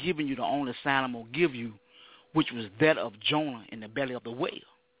 "I've given you the only sign I'm going to give you, which was that of Jonah in the belly of the whale."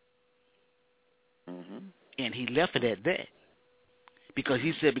 And he left it at that. Because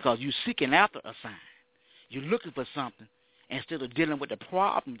he said, because you're seeking after a sign. You're looking for something instead of dealing with the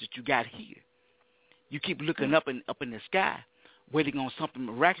problems that you got here. You keep looking up in the sky, waiting on something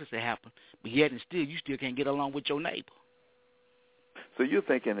miraculous to happen, but yet and still you still can't get along with your neighbor. So you're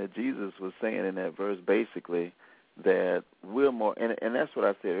thinking that Jesus was saying in that verse basically that we're more, and that's what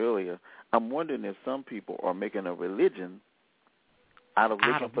I said earlier, I'm wondering if some people are making a religion out of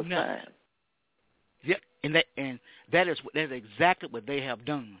looking for signs. Yep, and that's exactly what they have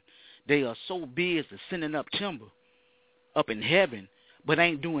done. They are so busy sending up timber up in heaven, but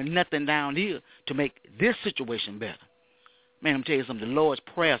ain't doing nothing down here to make this situation better. Man, I'm telling you something, the Lord's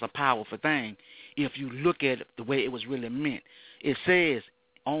Prayer is a powerful thing if you look at it the way it was really meant. It says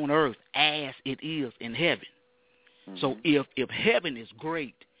on earth as it is in heaven. So if heaven is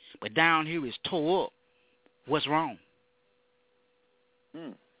great, but down here is tore up, what's wrong?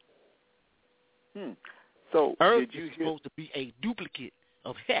 So earth is supposed to be a duplicate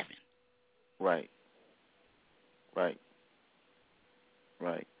of heaven. Right.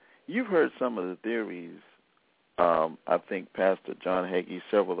 You've heard some of the theories. I think Pastor John Hagee,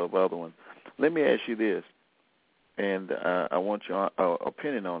 several of other ones. Let me ask you this, and I want your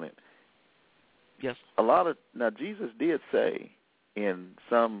opinion on it. Yes. Now Jesus did say in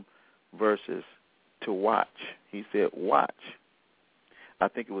some verses to watch. He said watch. I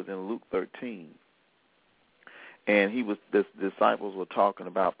think it was in Luke 13. And the disciples were talking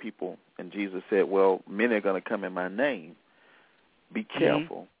about people, and Jesus said, well, many are going to come in my name. Be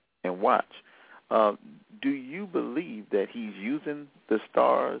careful and watch. Do you believe that he's using the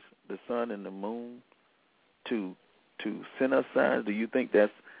stars, the sun, and the moon to send us signs? Do you think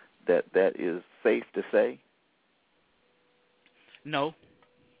that is safe to say? No.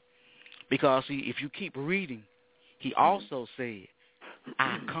 Because, see, if you keep reading, he also said,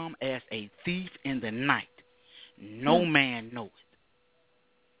 I come as a thief in the night. No man knoweth.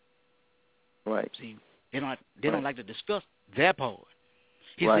 Right. See, they don't like to discuss that part.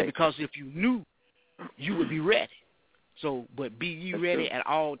 He said, because if you knew, you would be ready. So, but be ye ready at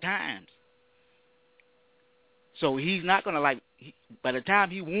all times. So he's not going to by the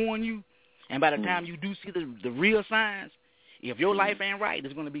time he warn you, and by the time you do see the real signs, if your life ain't right,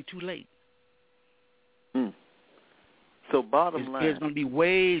 it's going to be too late. So bottom line, it's going to be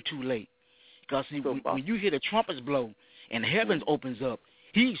way too late. Because see, when you hear the trumpets blow and the heavens opens up,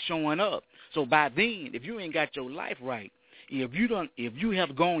 he's showing up. So by then, if you ain't got your life right, if you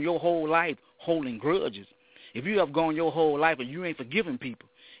have gone your whole life holding grudges, if you have gone your whole life and you ain't forgiving people,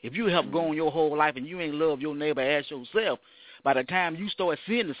 if you have gone your whole life and you ain't loved your neighbor as yourself, by the time you start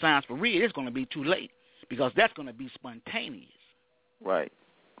seeing the signs for real, it's going to be too late because that's going to be spontaneous. Right.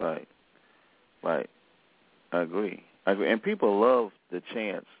 I agree. And people love the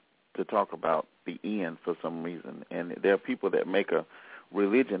chance to talk about the end for some reason. And there are people that make a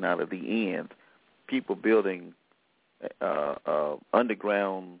religion out of the end, people building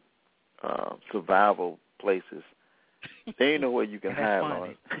underground survival places There ain't nowhere you can hide,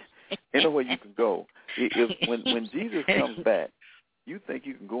 Lawrence. Ain't nowhere you can go. When Jesus comes back, you think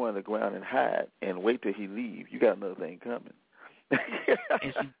you can go underground and hide and wait till he leaves. You got another thing coming.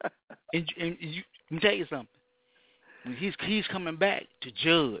 and let me tell you something. When he's coming back to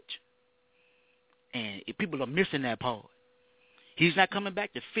judge, and people are missing that part. He's not coming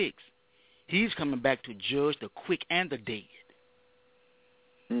back to fix. He's coming back to judge the quick and the dead.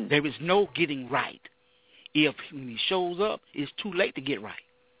 There is no getting right. When he shows up, it's too late to get right.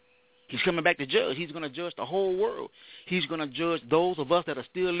 He's coming back to judge. He's going to judge the whole world. He's going to judge those of us that are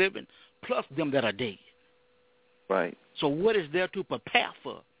still living, plus them that are dead. Right. So what is there to prepare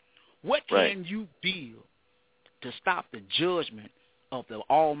for? What can you build to stop the judgment of the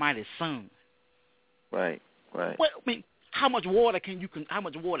Almighty Son? Right. Right. Well, I mean, how much water can you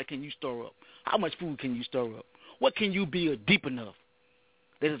store up? How much food can you store up? What can you build deep enough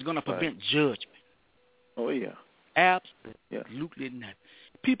that is going to prevent judgment? Oh yeah. Absolutely not.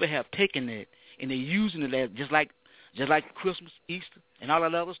 People have taken it and they're using it as just like Christmas, Easter, and all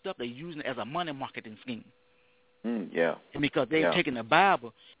that other stuff. They're using it as a money marketing scheme. Yeah. And because they've taken the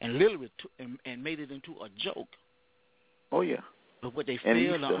Bible and literally and made it into a joke. Oh yeah. But what they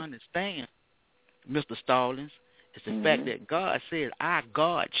fail to understand, Mr. Stallings, is the fact that God said, "Our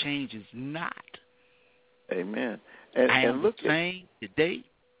God changes not." Amen. I am the same today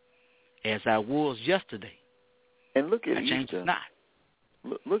as I was yesterday. And look at I Easter. Not.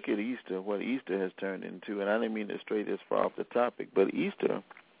 Look at Easter, what Easter has turned into. And I didn't mean to stray this far off the topic, but Easter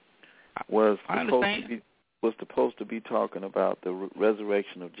was supposed to be talking about the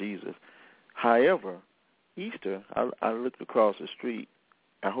resurrection of Jesus. However, Easter, I looked across the street.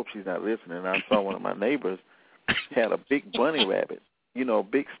 I hope she's not listening. And I saw one of my neighbors had a big bunny rabbit,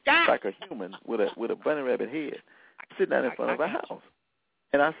 big like a human with a bunny rabbit head, sitting out in front of a house.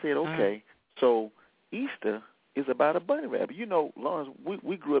 And I said, okay, so Easter is about a bunny rabbit. Lawrence,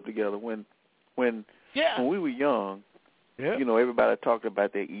 we grew up together when we were young. Yeah. Everybody talked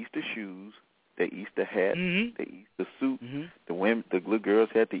about their Easter shoes, their Easter hat, their Easter suit. The little girls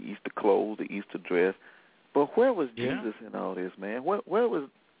had the Easter clothes, the Easter dress. But where was Jesus in all this, man? Where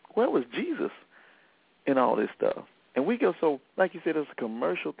was Jesus in all this stuff? And we go, so like you said, it's a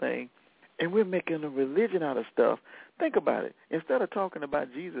commercial thing, and we're making a religion out of stuff. Think about it. Instead of talking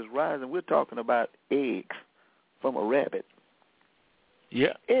about Jesus rising, we're talking about eggs from a rabbit.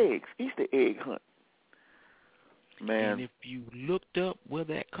 Yeah. Eggs. Easter egg hunt. Man. And if you looked up where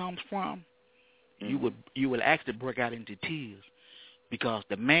that comes from, you would actually break out into tears, because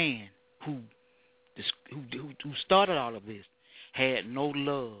the man who started all of this had no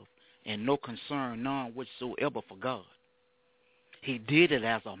love and no concern, none whatsoever for God. He did it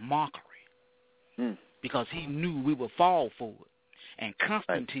as a mockery because he knew we would fall for it. And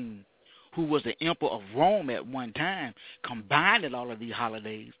Constantine, who was the emperor of Rome at one time, combined all of these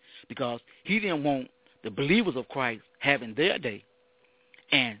holidays because he didn't want the believers of Christ having their day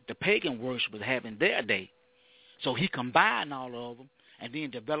and the pagan worshipers having their day. So he combined all of them and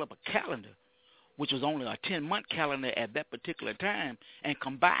then developed a calendar, which was only a 10-month calendar at that particular time, and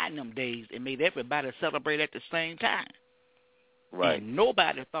combined them days and made everybody celebrate at the same time. Right. And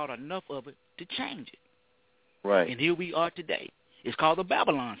nobody thought enough of it to change it. Right. And here we are today. It's called the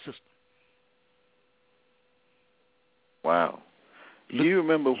Babylon system. Wow. Do you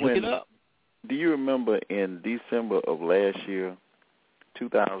remember Do you remember in December of last year,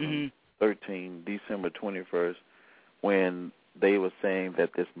 2013, December 21st, when they were saying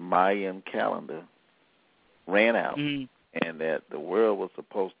that this Mayan calendar ran out and that the world was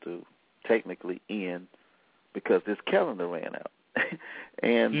supposed to technically end because this calendar ran out?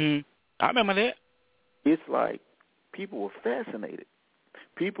 And I remember that. It's like people were fascinated.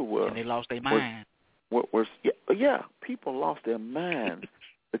 People were... And they lost their mind. People lost their minds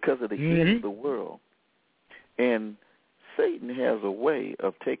because of the end of the world. And Satan has a way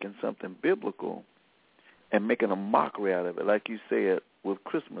of taking something biblical and making a mockery out of it, like you said with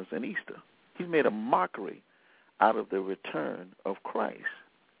Christmas and Easter. He's made a mockery out of the return of Christ.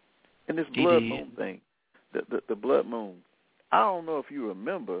 And this blood moon thing, the blood moon, I don't know if you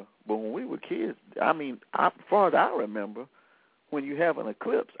remember, but when we were kids, as far as I remember, when you have an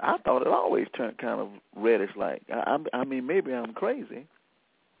eclipse, I thought it always turned kind of reddish like. Maybe I'm crazy,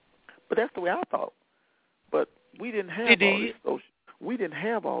 but that's the way I thought. But we didn't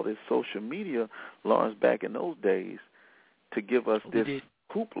have all this social media, Lawrence, back in those days to give us this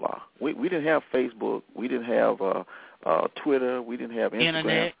hoopla. We didn't have Facebook. We didn't have Twitter. We didn't have Instagram.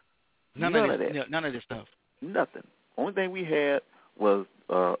 Internet. None of that. None of this stuff. Nothing. Only thing we had was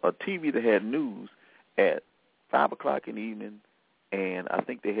a TV that had news at 5 o'clock in the evening, and I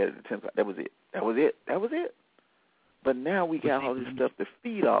think they had it at 10 o'clock. That was it. But now we got all this stuff to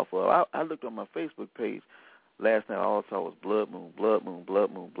feed off of. I looked on my Facebook page last night. All I saw was blood moon, blood moon,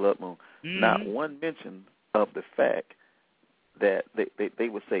 blood moon, blood moon. Not one mention of the fact that they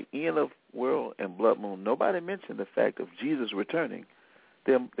would say end of world and blood moon. Nobody mentioned the fact of Jesus returning.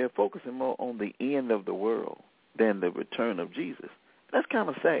 They're focusing more on the end of the world than the return of Jesus. That's kind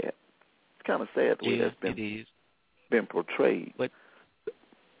of sad. It's kind of sad the way that's been portrayed. But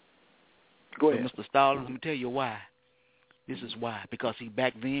go ahead, Mr. Stallings. Let me tell you why. This is why. Because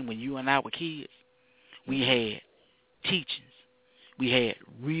back then when you and I were kids, we had teachings, we had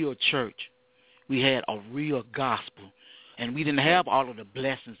real church, we had a real gospel, and we didn't have all of the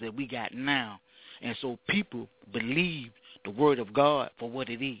blessings that we got now. And so people believed the word of God for what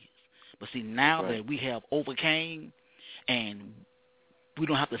it is. But see, now that we have overcame, and we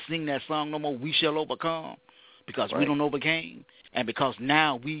don't have to sing that song no more, we shall overcome, because we don't overcame, and because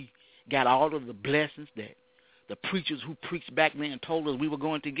now we got all of the blessings that the preachers who preached back then told us we were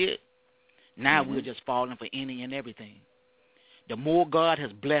going to get. Now we're just falling for any and everything. The more God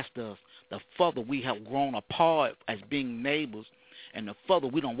has blessed us, the further we have grown apart as being neighbors, and the further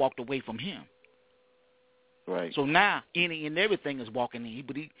we don't walked away from Him. Right. So now any and everything is walking in.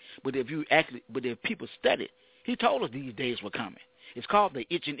 But if people study, He told us these days were coming. It's called the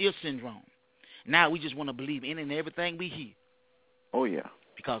itch and ear syndrome. Now we just want to believe any and everything we hear. Oh yeah.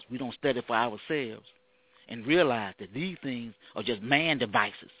 Because we don't study for ourselves and realize that these things are just man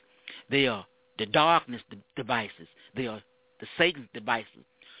devices. They are the darkness devices. They are the Satan's devices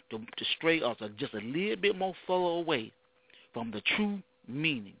to stray us just a little bit more further away from the true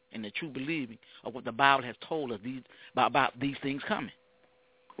meaning and the true believing of what the Bible has told us about these things coming.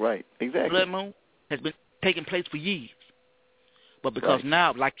 Right, exactly. Blood moon has been taking place for years. But because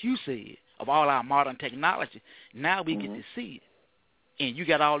now, like you said, of all our modern technology, now we get to see it. And you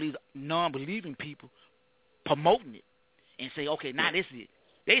got all these non-believing people promoting it and say, okay, now this is it.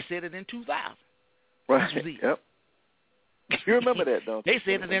 They said it in 2000. Right, This was it. Yep. You remember that, don't you? They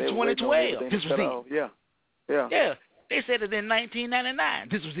said it in 2012. This was it. Yeah. Yeah. They said it in 1999.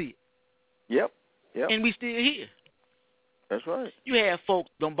 This was it. Yep. And we still here. That's right. You had folks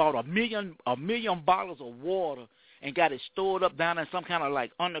done bought a million bottles of water and got it stored up down in some kind of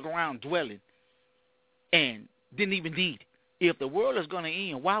like underground dwelling and didn't even need it. If the world is going to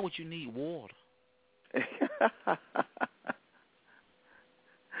end, why would you need water?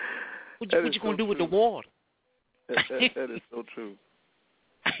 What you going to do with the water? That is so true.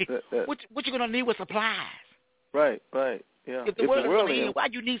 What you going to need with supplies? Right, yeah. If the world is going to end, why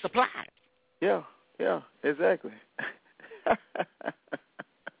do you need supplies? Yeah, exactly.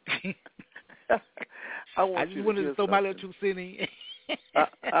 I just wanted to throw my little 2 cents in.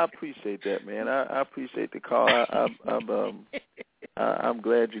 I appreciate that, man. I appreciate the call. I'm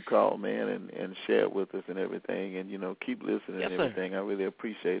glad you called, man, and shared with us and everything, and keep listening and everything. I really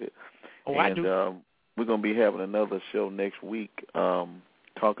appreciate it. Oh, and, I do. We're gonna be having another show next week,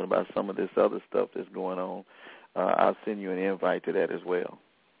 talking about some of this other stuff that's going on. I'll send you an invite to that as well.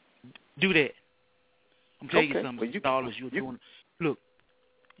 Do that. I'm telling you something, Stallings.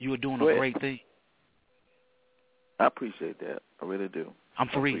 You are doing a great thing. I appreciate that. I really do. I'm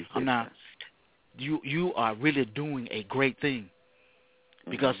for real. I'm not. You are really doing a great thing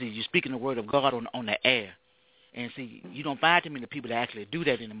because see, you're speaking the word of God on the air, and see, you don't find too many people that actually do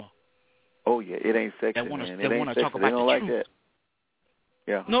that anymore. Oh yeah, it ain't sexy, man. It they want to talk about they don't the like truth.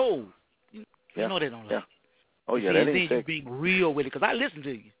 That. Yeah. No. You know they don't like it. Oh yeah, that ain't ain't sexy. You being real with it, because I listen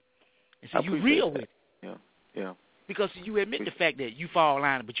to you. And see, you real with it. Yeah. Because you admit the fact that you fall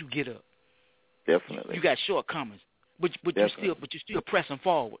line, but you get up. Definitely. You got shortcomings, but you're still pressing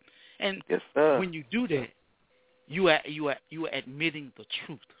forward. And yes, sir. When you do that, you are admitting the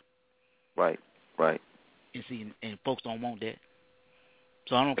truth. Right. And see, and folks don't want that.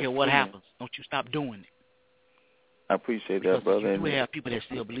 So I don't care what happens. Don't you stop doing it. I appreciate because that, brother. You do have people that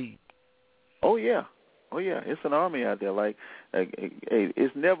still believe. Oh yeah. It's an army out there. Like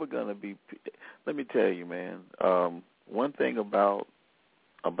it's never gonna be. Let me tell you, man. One thing about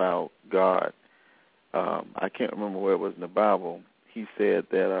God, I can't remember where it was in the Bible. He said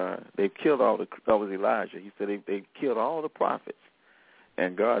that they killed all that was Elijah. He said they killed all the prophets,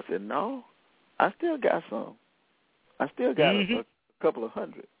 and God said, "No, I still got some. I still got a couple of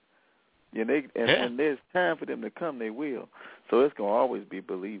hundred." And there's time for them to come. They will. So it's gonna always be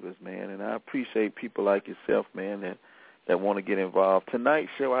believers, man. And I appreciate people like yourself, man, that want to get involved. Tonight's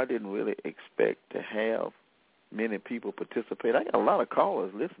show, I didn't really expect to have many people participate. I got a lot of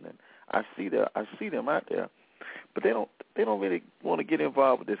callers listening. I see them out there, but they don't really want to get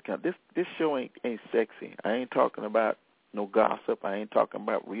involved with this kind. This show ain't sexy. I ain't talking about no gossip. I ain't talking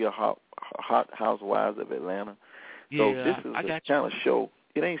about real hot housewives of Atlanta. So this is the kind of show.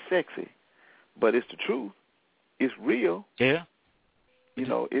 It ain't sexy, but it's the truth. It's real. Yeah. You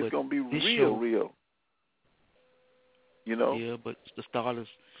know, it's going to be real. You know? Yeah, but the starters,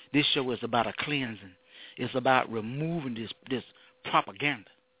 this show is about a cleansing. It's about removing this propaganda.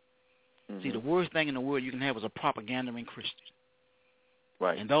 Mm-hmm. See, the worst thing in the world you can have is a propagandering Christian.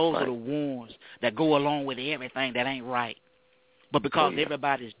 Right. And those are the ones that go along with everything that ain't right. But because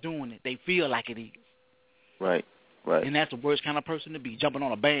everybody's doing it, they feel like it is. Right. Right. And that's the worst kind of person to be, jumping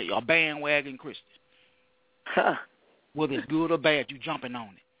on a bandwagon Christian. Ha. Whether it's good or bad, you jumping on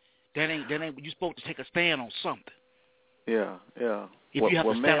it. That ain't. You supposed to take a stand on something. Yeah. If you have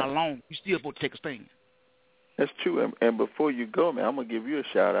to stand alone, you still supposed to take a stand. That's true. And before you go, man, I'm gonna give you a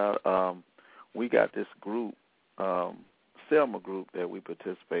shout out. We got this group, Selma group that we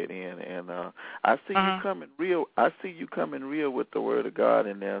participate in, and I see you coming real. I see you coming real with the Word of God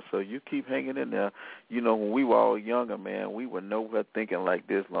in there. So you keep hanging in there. You know, when we were all younger, man, we were nowhere thinking like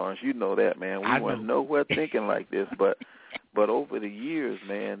this, Lawrence. You know that, man. We weren't nowhere thinking like this. But over the years,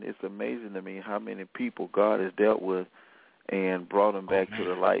 man, it's amazing to me how many people God has dealt with and brought them back to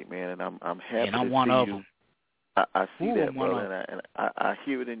the light, man. And I'm happy and I'm to one see of you. them. I see that, brother, and I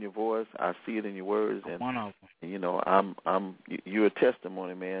hear it in your voice. I see it in your words, and one of them. You know, you're a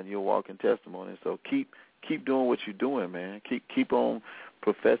testimony, man. You're a walking testimony. So keep doing what you're doing, man. Keep on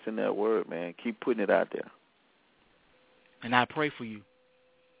professing that word, man. Keep putting it out there. And I pray for you.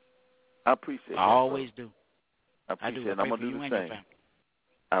 I appreciate it. I always do. I appreciate it. I I'm gonna do the same.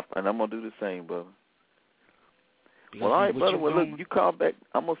 And I'm gonna do the same, brother. Well, all right, brother. Well, look, you call back.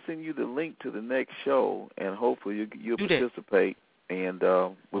 I'm going to send you the link to the next show, and hopefully you'll participate, and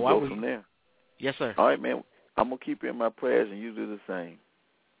we'll go from there. Yes, sir. All right, man. I'm going to keep you in my prayers, and you do the same.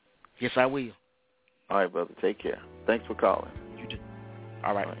 Yes, I will. All right, brother. Take care. Thanks for calling. You too.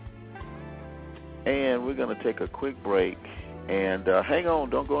 All right. And we're going to take a quick break. And hang on.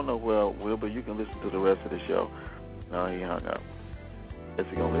 Don't go nowhere, Wilbur. You can listen to the rest of the show. No, he hung up. Guess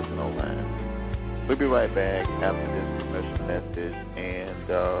he's going to listen online. We'll be right back after this commercial message. And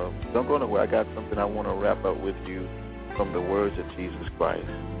don't go nowhere. I got something I want to wrap up with you from the words of Jesus Christ.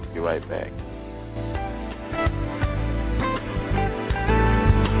 Be right back.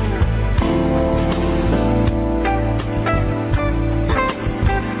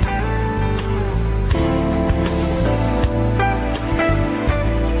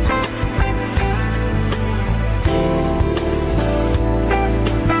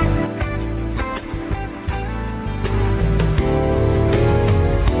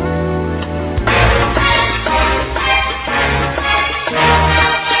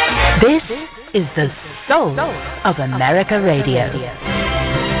 Is the soul of America Radio.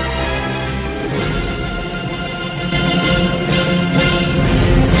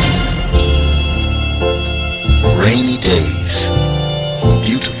 Rainy days,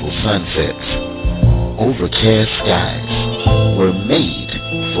 beautiful sunsets, overcast skies were made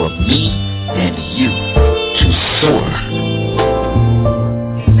for me and you to soar.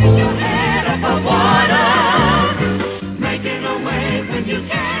 Stick your head above water, making a wave when you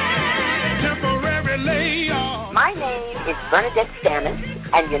can. My name is Bernadette Stannis,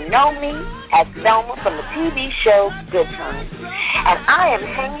 and you know me as Thelma from the TV show Good Times. And I am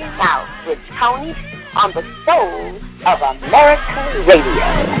hanging out with Tony on the Soul of America Radio.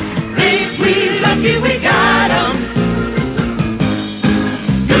 Ain't we lucky we got 'em?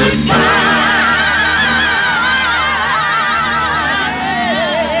 Good times.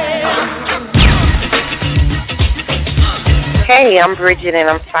 Hey, I'm Bridget, and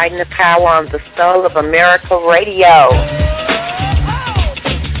I'm fighting the power on the Soul of America Radio.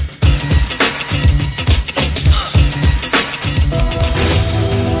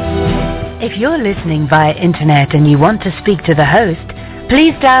 If you're listening via internet and you want to speak to the host,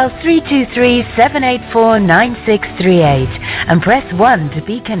 please dial 323-784-9638 and press 1 to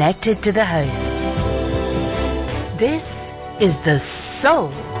be connected to the host. This is the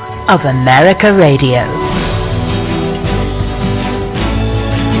Soul of America Radio.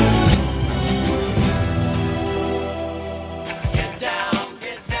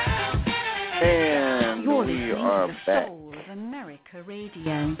 Back. Soul of America Radio.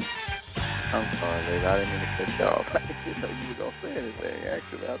 I'm sorry, lady. I didn't mean to cut you off. I didn't know you were going to say anything,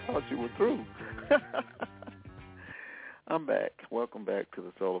 actually. I thought you were through. I'm back. Welcome back to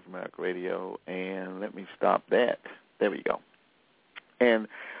the Soul of America Radio. And let me stop that. There we go. And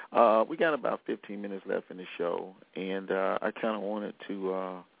we got about 15 minutes left in the show. And I kind of wanted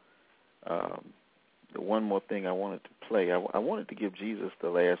to, the one more thing I wanted to play. I wanted to give Jesus the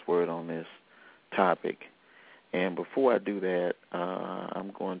last word on this topic. And before I do that,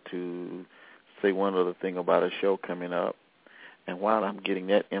 I'm going to say one other thing about a show coming up. And while I'm getting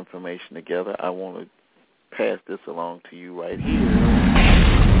that information together, I want to pass this along to you right here.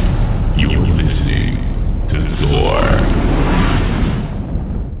 You're listening to Zor.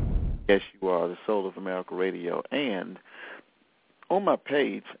 Yes, you are, the Soul of America Radio. And on my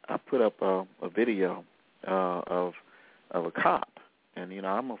page, I put up a video of a cop. And, you know,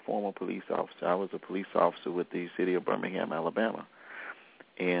 I'm a former police officer. I was a police officer with the city of Birmingham, Alabama.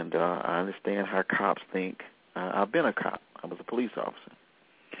 And I understand how cops think. I've been a cop. I was a police officer.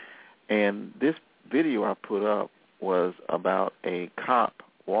 And this video I put up was about a cop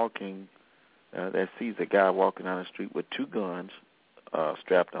walking, that sees a guy walking down the street with two guns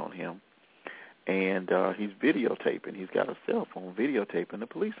strapped on him. And he's videotaping. He's got a cell phone videotaping the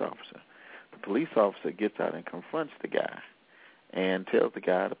police officer. The police officer gets out and confronts the guy and tells the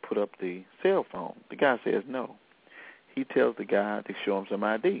guy to put up the cell phone. The guy says no. He tells the guy to show him some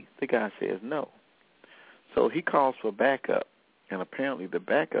ID. The guy says no. So he calls for backup, and apparently the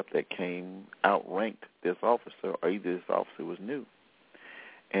backup that came outranked this officer, or either this officer was new.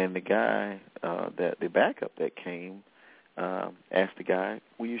 And the guy, the backup that came, asked the guy,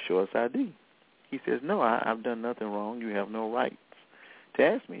 will you show us ID? He says, no, I've done nothing wrong. You have no rights to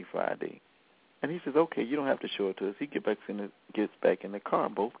ask me for ID. And he says, okay, you don't have to show it to us. He gets back in the car,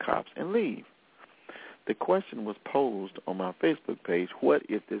 both cops, and leave. The question was posed on my Facebook page, what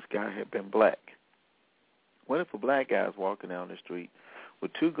if this guy had been black? What if a black guy is walking down the street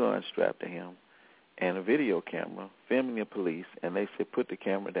with two guns strapped to him and a video camera filming the police, and they say, put the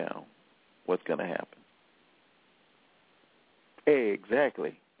camera down? What's going to happen?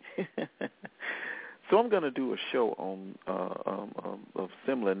 Exactly. So I'm going to do a show on of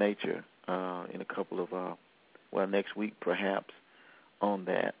similar nature in a couple of, next week perhaps, on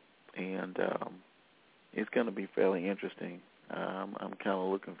that. And it's going to be fairly interesting. I'm kind of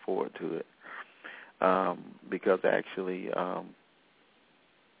looking forward to it. Because actually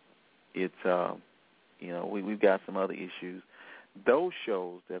it's, we've got some other issues. Those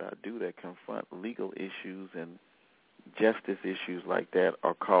shows that I do that confront legal issues and justice issues like that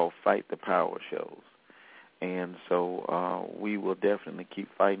are called Fight the Power shows. And so we will definitely keep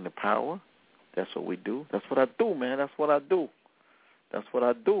fighting the power. That's what we do. That's what I do, man. That's what I do. That's what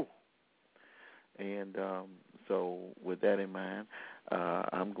I do. And so with that in mind,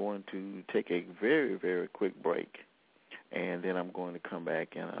 I'm going to take a very, very quick break, and then I'm going to come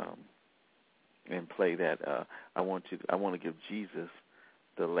back and play that. I want to give Jesus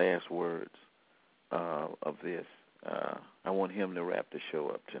the last words of this. I want him to wrap the show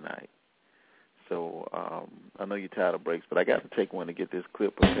up tonight. So I know you're tired of breaks, but I got to take one to get this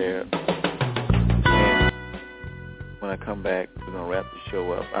clip prepared. And when I come back, we're going to wrap the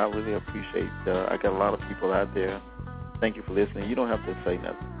show up. I really appreciate I got a lot of people out there. Thank you for listening. You don't have to say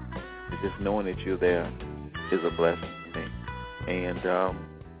nothing. It's just knowing that you're there is a blessing to me. And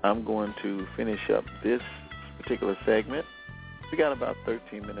I'm going to finish up this particular segment. We got about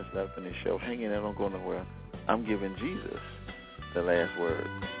 13 minutes left in the show. Hang in there, don't go nowhere. I'm giving Jesus the last word.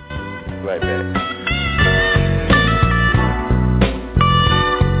 Right back.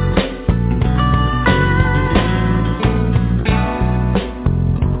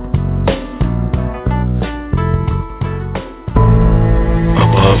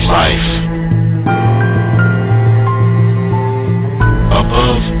 Life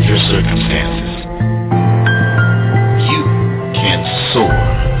above your circumstances, you can soar.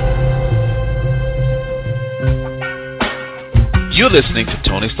 You're listening to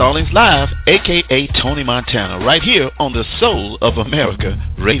Tony Stallings Live, a.k.a. Tony Montana, right here on the Soul of America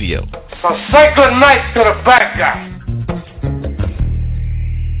Radio. So say good night to the bad guy.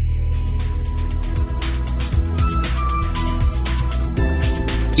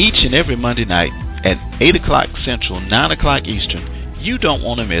 Each and every Monday night at 8 o'clock Central, 9 o'clock Eastern, you don't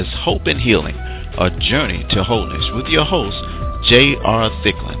want to miss Hope and Healing, a journey to wholeness with your host, J.R.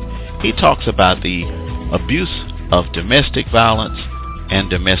 Thicklin. He talks about the abuse of domestic violence and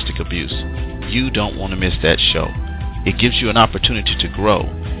domestic abuse. You don't want to miss that show. It gives you an opportunity to grow.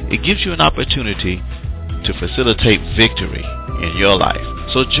 It gives you an opportunity to facilitate victory in your life.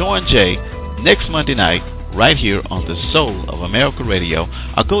 So join Jay next Monday night right here on the Soul of America Radio,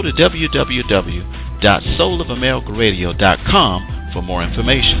 or go to www.soulamericaradio.com for more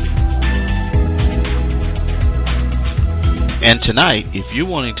information. And tonight, if you're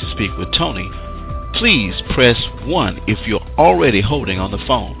wanting to speak with Tony, please press 1 if you're already holding on the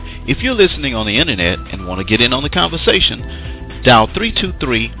phone. If you're listening on the internet and want to get in on the conversation, dial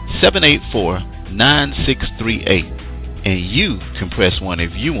 323-784-9638. And you can press 1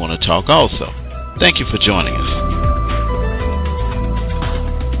 if you want to talk also. Thank you for joining us.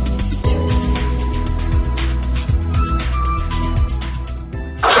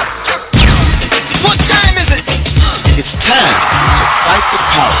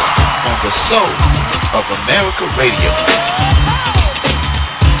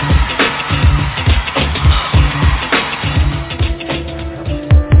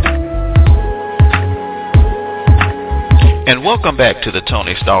 Welcome back to the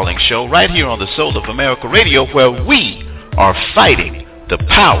Tony Stallings Show, right here on the Soul of America Radio, where we are fighting the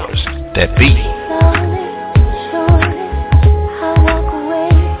powers that be.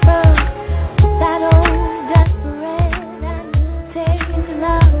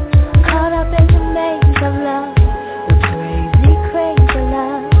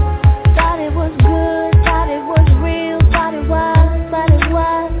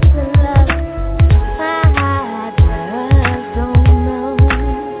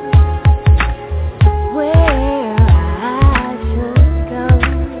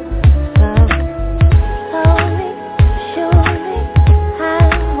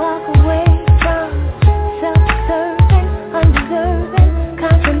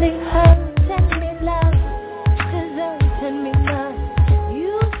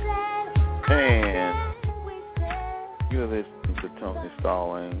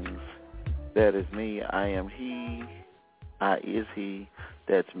 That is me. I am he. I is he.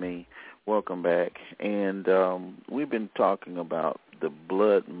 That's me. Welcome back. And we've been talking about the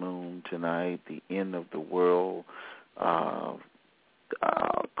blood moon tonight, the end of the world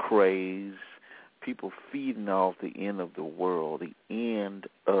craze, people feeding off the end of the world, the end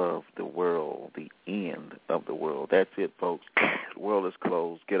of the world, the end of the world. That's it, folks. The world is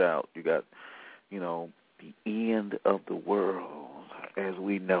closed. Get out. You got, the end of the world as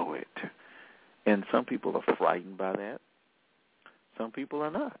we know it. And some people are frightened by that. Some people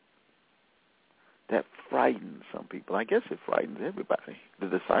are not. That frightens some people. I guess it frightens everybody. The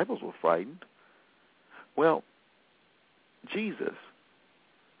disciples were frightened. Well, Jesus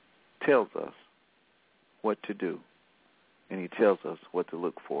tells us what to do, and he tells us what to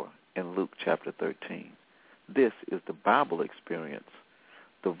look for in Luke chapter 13. This is the Bible experience.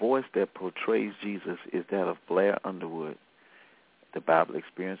 The voice that portrays Jesus is that of Blair Underwood. The Bible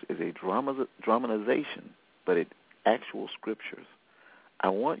experience is a dramatization, but it's actual scriptures. I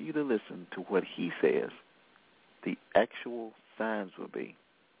want you to listen to what he says the actual signs will be.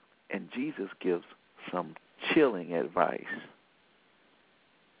 And Jesus gives some chilling advice.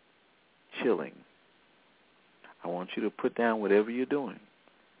 Chilling. I want you to put down whatever you're doing.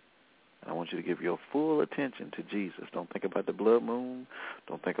 I want you to give your full attention to Jesus. Don't think about the blood moon.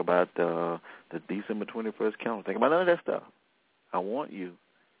 Don't think about the December 21st calendar. Don't think about none of that stuff. I want you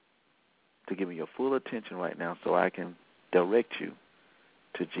to give me your full attention right now so I can direct you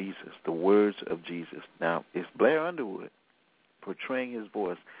to Jesus, the words of Jesus. Now, it's Blair Underwood portraying his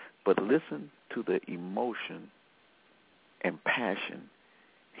voice, but listen to the emotion and passion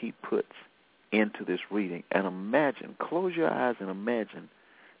he puts into this reading. And imagine, close your eyes and imagine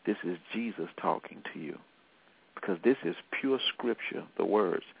this is Jesus talking to you, because this is pure scripture, the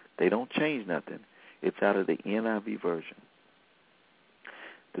words. They don't change nothing. It's out of the NIV version.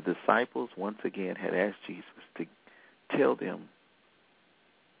 The disciples, once again, had asked Jesus to tell them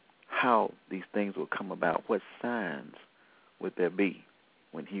how these things will come about. What signs would there be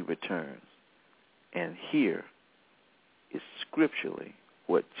when he returns? And here is scripturally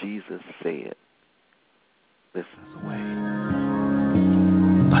what Jesus said. Listen away.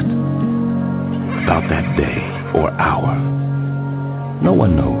 But about that day or hour, no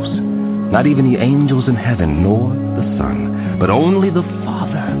one knows, not even the angels in heaven nor the Son, but only the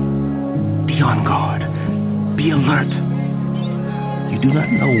Father. Be on guard. Be alert. You do not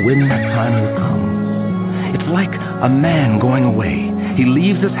know when that time will come. It's like a man going away. He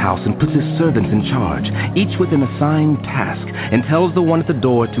leaves his house and puts his servants in charge, each with an assigned task, and tells the one at the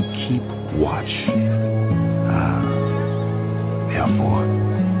door to keep watch. Therefore,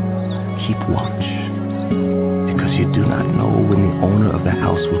 keep watch, because you do not know when the owner of the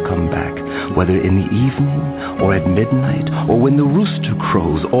house will come back, whether in the evening or at midnight or when the rooster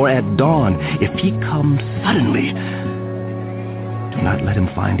crows or at dawn. If he comes suddenly, do not let him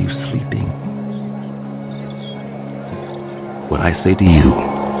find you sleeping. What I say to you,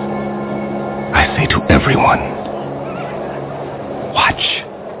 I say to everyone. Watch.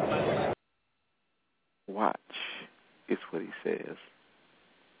 Watch is what he says.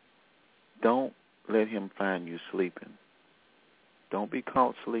 Don't let him find you sleeping. Don't be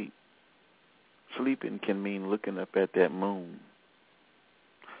caught asleep. Sleeping can mean looking up at that moon,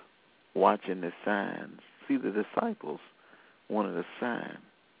 watching the signs. See, the disciples wanted a sign.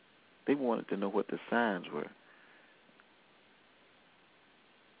 They wanted to know what the signs were.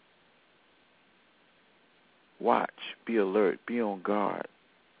 Watch, be alert, be on guard.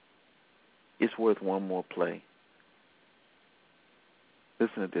 It's worth one more play.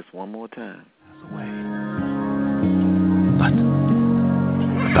 Listen to this one more time. But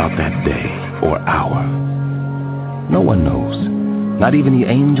about that day or hour, no one knows, not even the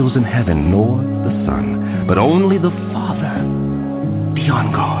angels in heaven nor the Son, but only the Father. Be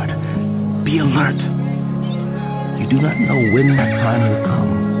on guard. Be alert. You do not know when that time will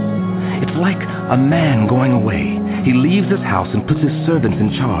come. It's like a man going away. He leaves his house and puts his servants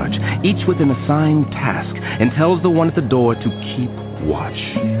in charge, each with an assigned task, and tells the one at the door to keep watch.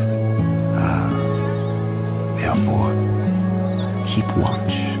 Therefore, keep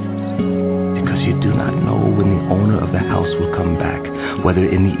watch, because you do not know when the owner of the house will come back, whether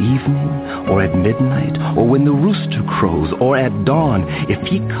in the evening, or at midnight, or when the rooster crows, or at dawn. If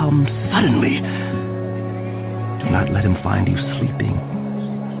he comes suddenly, do not let him find you sleeping.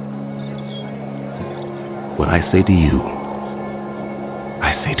 What I say to you,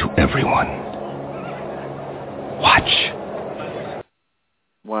 I say to everyone. Watch.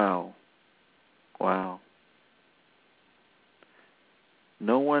 Wow. Wow.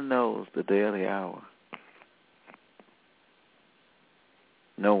 No one knows the day or the hour.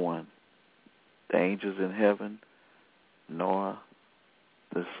 No one. The angels in heaven, nor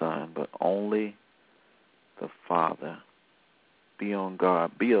the Son, but only the Father. Be on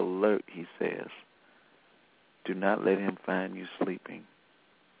guard. Be alert, he says. Do not let him find you sleeping.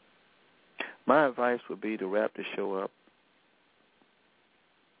 My advice would be to wrap the show up.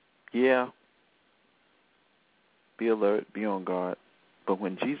 Yeah. Be alert. Be on guard. But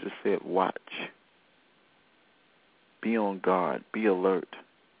when Jesus said, watch, be on guard, be alert,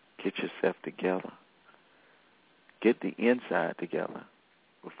 get yourself together. Get the inside together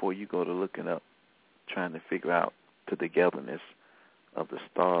before you go to looking up, trying to figure out the togetherness of the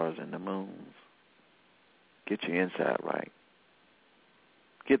stars and the moons. Get your inside right.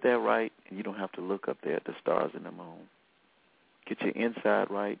 Get that right, and you don't have to look up there at the stars and the moon. Get your inside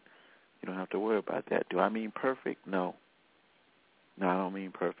right. You don't have to worry about that. Do I mean perfect? No. No, I don't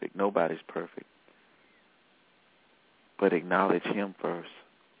mean perfect. Nobody's perfect. But acknowledge him first.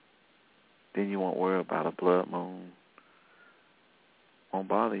 Then you won't worry about a blood moon. Won't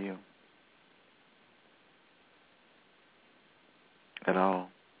bother you at all.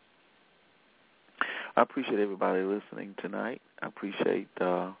 I appreciate everybody listening tonight. I appreciate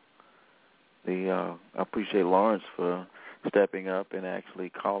I appreciate Lawrence for stepping up and actually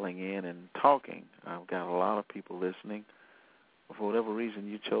calling in and talking. I've got a lot of people listening. For whatever reason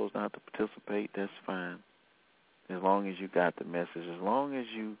you chose not to participate, that's fine. As long as you got the message, as long as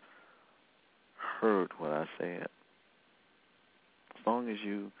you heard what I said, as long as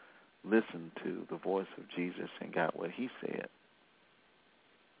you listened to the voice of Jesus and got what he said,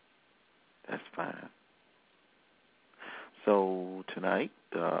 that's fine. So tonight,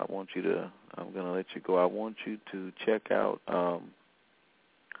 I'm going to let you go. I want you to check out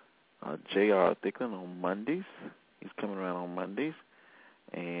J.R. Thicklin on Mondays. He's coming around on Mondays,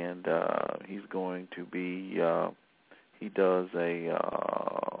 and he's going to be, he does a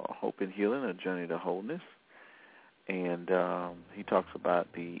Hope and Healing, a Journey to Wholeness, and he talks about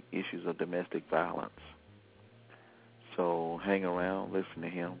the issues of domestic violence. So hang around, listen to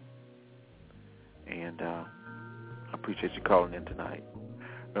him, and I appreciate you calling in tonight.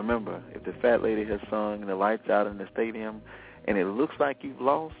 Remember, if the fat lady has sung and the lights out in the stadium and it looks like you've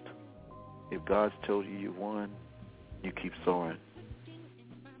lost, if God's told you you've won, you keep soaring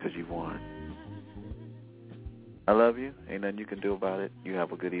because you've won. I love you. Ain't nothing you can do about it. You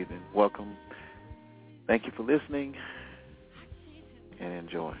have a good evening. Welcome. Thank you for listening, and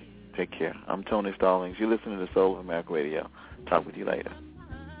enjoy. Take care. I'm Tony Stallings. You're listening to Soul of America Radio. Talk with you later.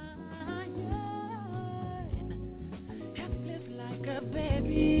 Baby.